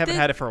game? they haven't Did-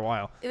 had it for a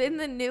while. In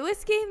the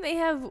newest game, they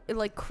have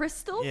like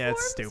crystal Yeah, forms.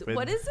 it's stupid.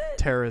 What is it?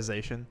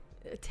 Terrorization.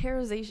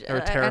 Terrorization.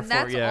 Or terra- And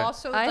that's yeah.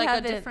 also I like a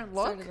haven't different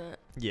look. started that.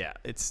 Yeah,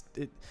 it's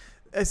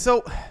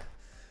so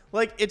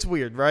like it's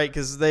weird, right?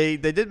 Because they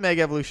did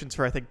Mega Evolutions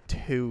for I think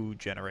 2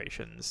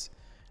 generations,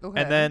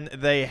 Okay. and then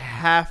they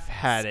half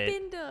had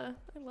it. Spinda.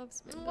 I love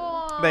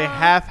Spinda. They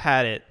half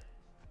had it,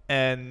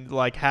 and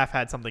like half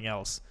had something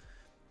else.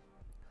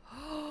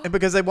 And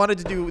because they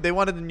wanted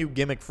a new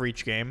gimmick for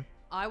each game.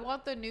 I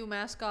want the new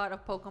mascot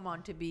of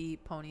Pokemon to be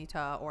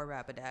Ponyta or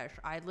Rapidash.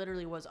 I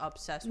literally was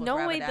obsessed with No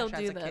Rapidash way they'll as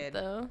do a that kid.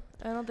 though.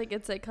 I don't think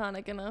it's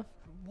iconic enough.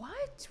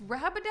 What?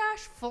 Rapidash?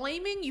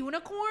 Flaming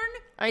unicorn?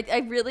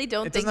 I really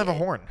don't It think doesn't have a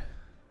horn.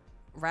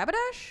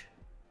 Rapidash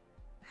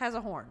has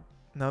a horn.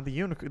 No,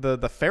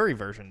 the fairy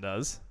version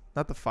does,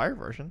 not the fire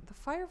version. The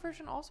fire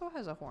version also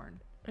has a horn.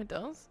 It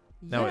does.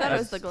 No, I thought it I'm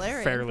was the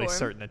Galarian fairly form.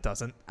 certain it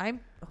doesn't.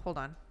 Hold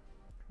on.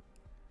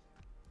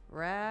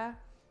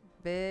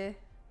 Rabidash.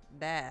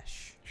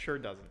 Sure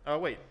doesn't. Oh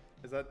wait,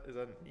 is that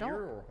an Don't- ear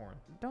or a horn?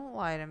 Don't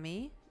lie to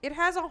me. It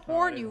has a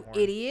horn, it is you a horn.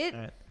 idiot.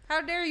 All right.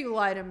 How dare you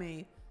lie to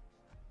me?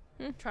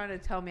 Trying to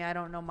tell me I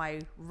don't know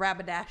my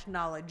Rabidash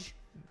knowledge.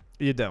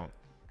 You don't.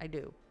 I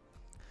do.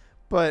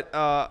 But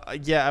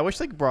yeah, I wish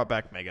they brought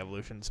back Mega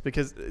Evolutions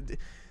because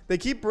they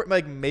keep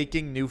like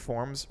making new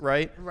forms,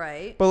 right?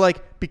 Right. But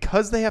like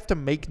because they have to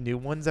make new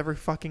ones every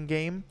fucking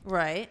game,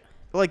 Right.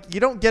 like you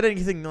don't get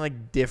anything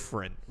like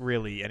different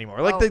really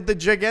anymore. Like Oh. the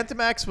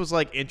Gigantamax was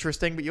like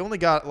interesting, but you only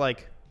got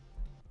like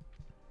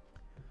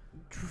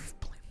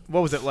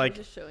what was it We're like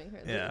just showing her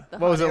yeah. the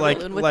What was hot it air like-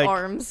 balloon with like-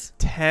 arms.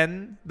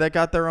 10 that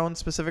got their own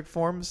specific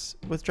forms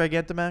with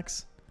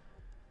Gigantamax?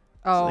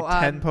 Oh, Like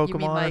 10 you Pokemon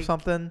mean or like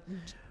something.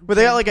 But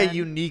they got like a Gen 10?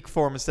 unique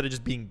form instead of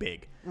just being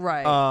big.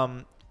 Right.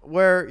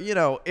 Where, you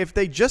know, if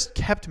they just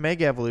kept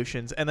Mega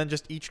Evolutions and then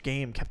just each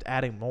game kept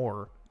adding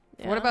more.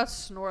 Yeah. What about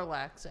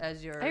Snorlax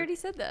as your? I already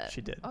said that. She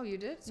did. Oh, you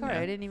did? Sorry,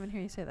 Yeah. I didn't even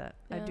hear you say that.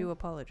 I Yeah. do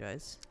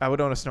apologize. I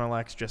would own a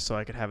Snorlax just so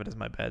I could have it as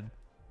my bed.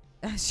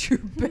 As your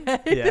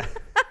bed. Yeah.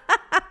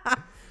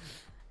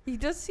 He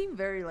does seem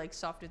very like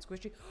soft and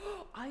squishy.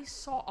 I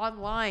saw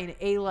online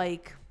a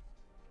like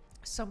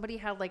somebody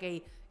had like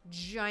a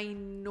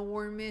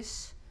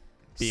ginormous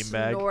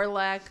Beanbag.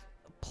 Snorlax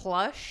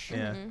plush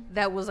Yeah.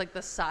 that was like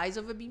the size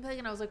of a beanbag,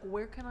 and I was like,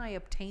 where can I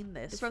obtain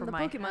this It's from for the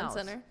my Pokemon house?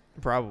 Center.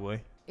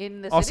 Probably.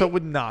 In the Also, it city?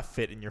 would not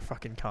fit in your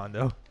fucking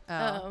condo.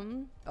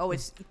 Oh,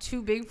 it's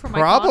too big for my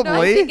Probably.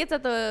 condo? I think it's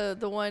at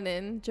the one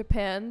in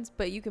Japan,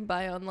 but you can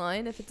buy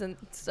online if it's in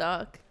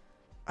stock.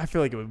 I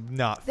feel like it would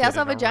not They fit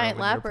also in have a giant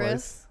room in your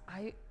place.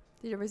 Lapras.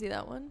 Did you ever see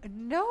that one?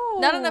 No.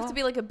 Not enough to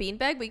be like a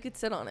beanbag, but you could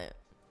sit on it.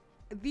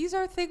 These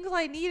are things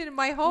I need in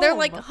my home. They're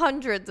like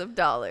hundreds of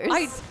dollars.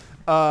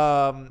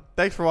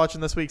 Thanks for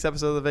watching this week's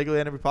episode of the Vaguely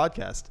Enemy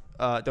podcast.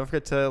 Don't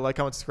forget to like,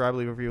 comment, subscribe,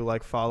 leave a review,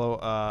 like,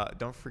 follow.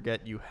 Don't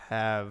forget you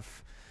have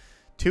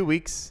 2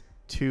 weeks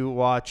to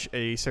watch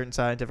a certain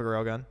scientific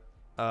railgun.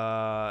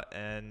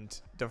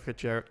 And don't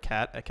forget your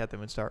cat at Cat the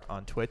Moonstar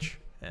on Twitch.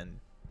 And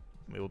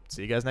we will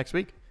see you guys next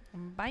week.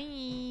 Bye.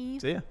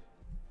 See ya.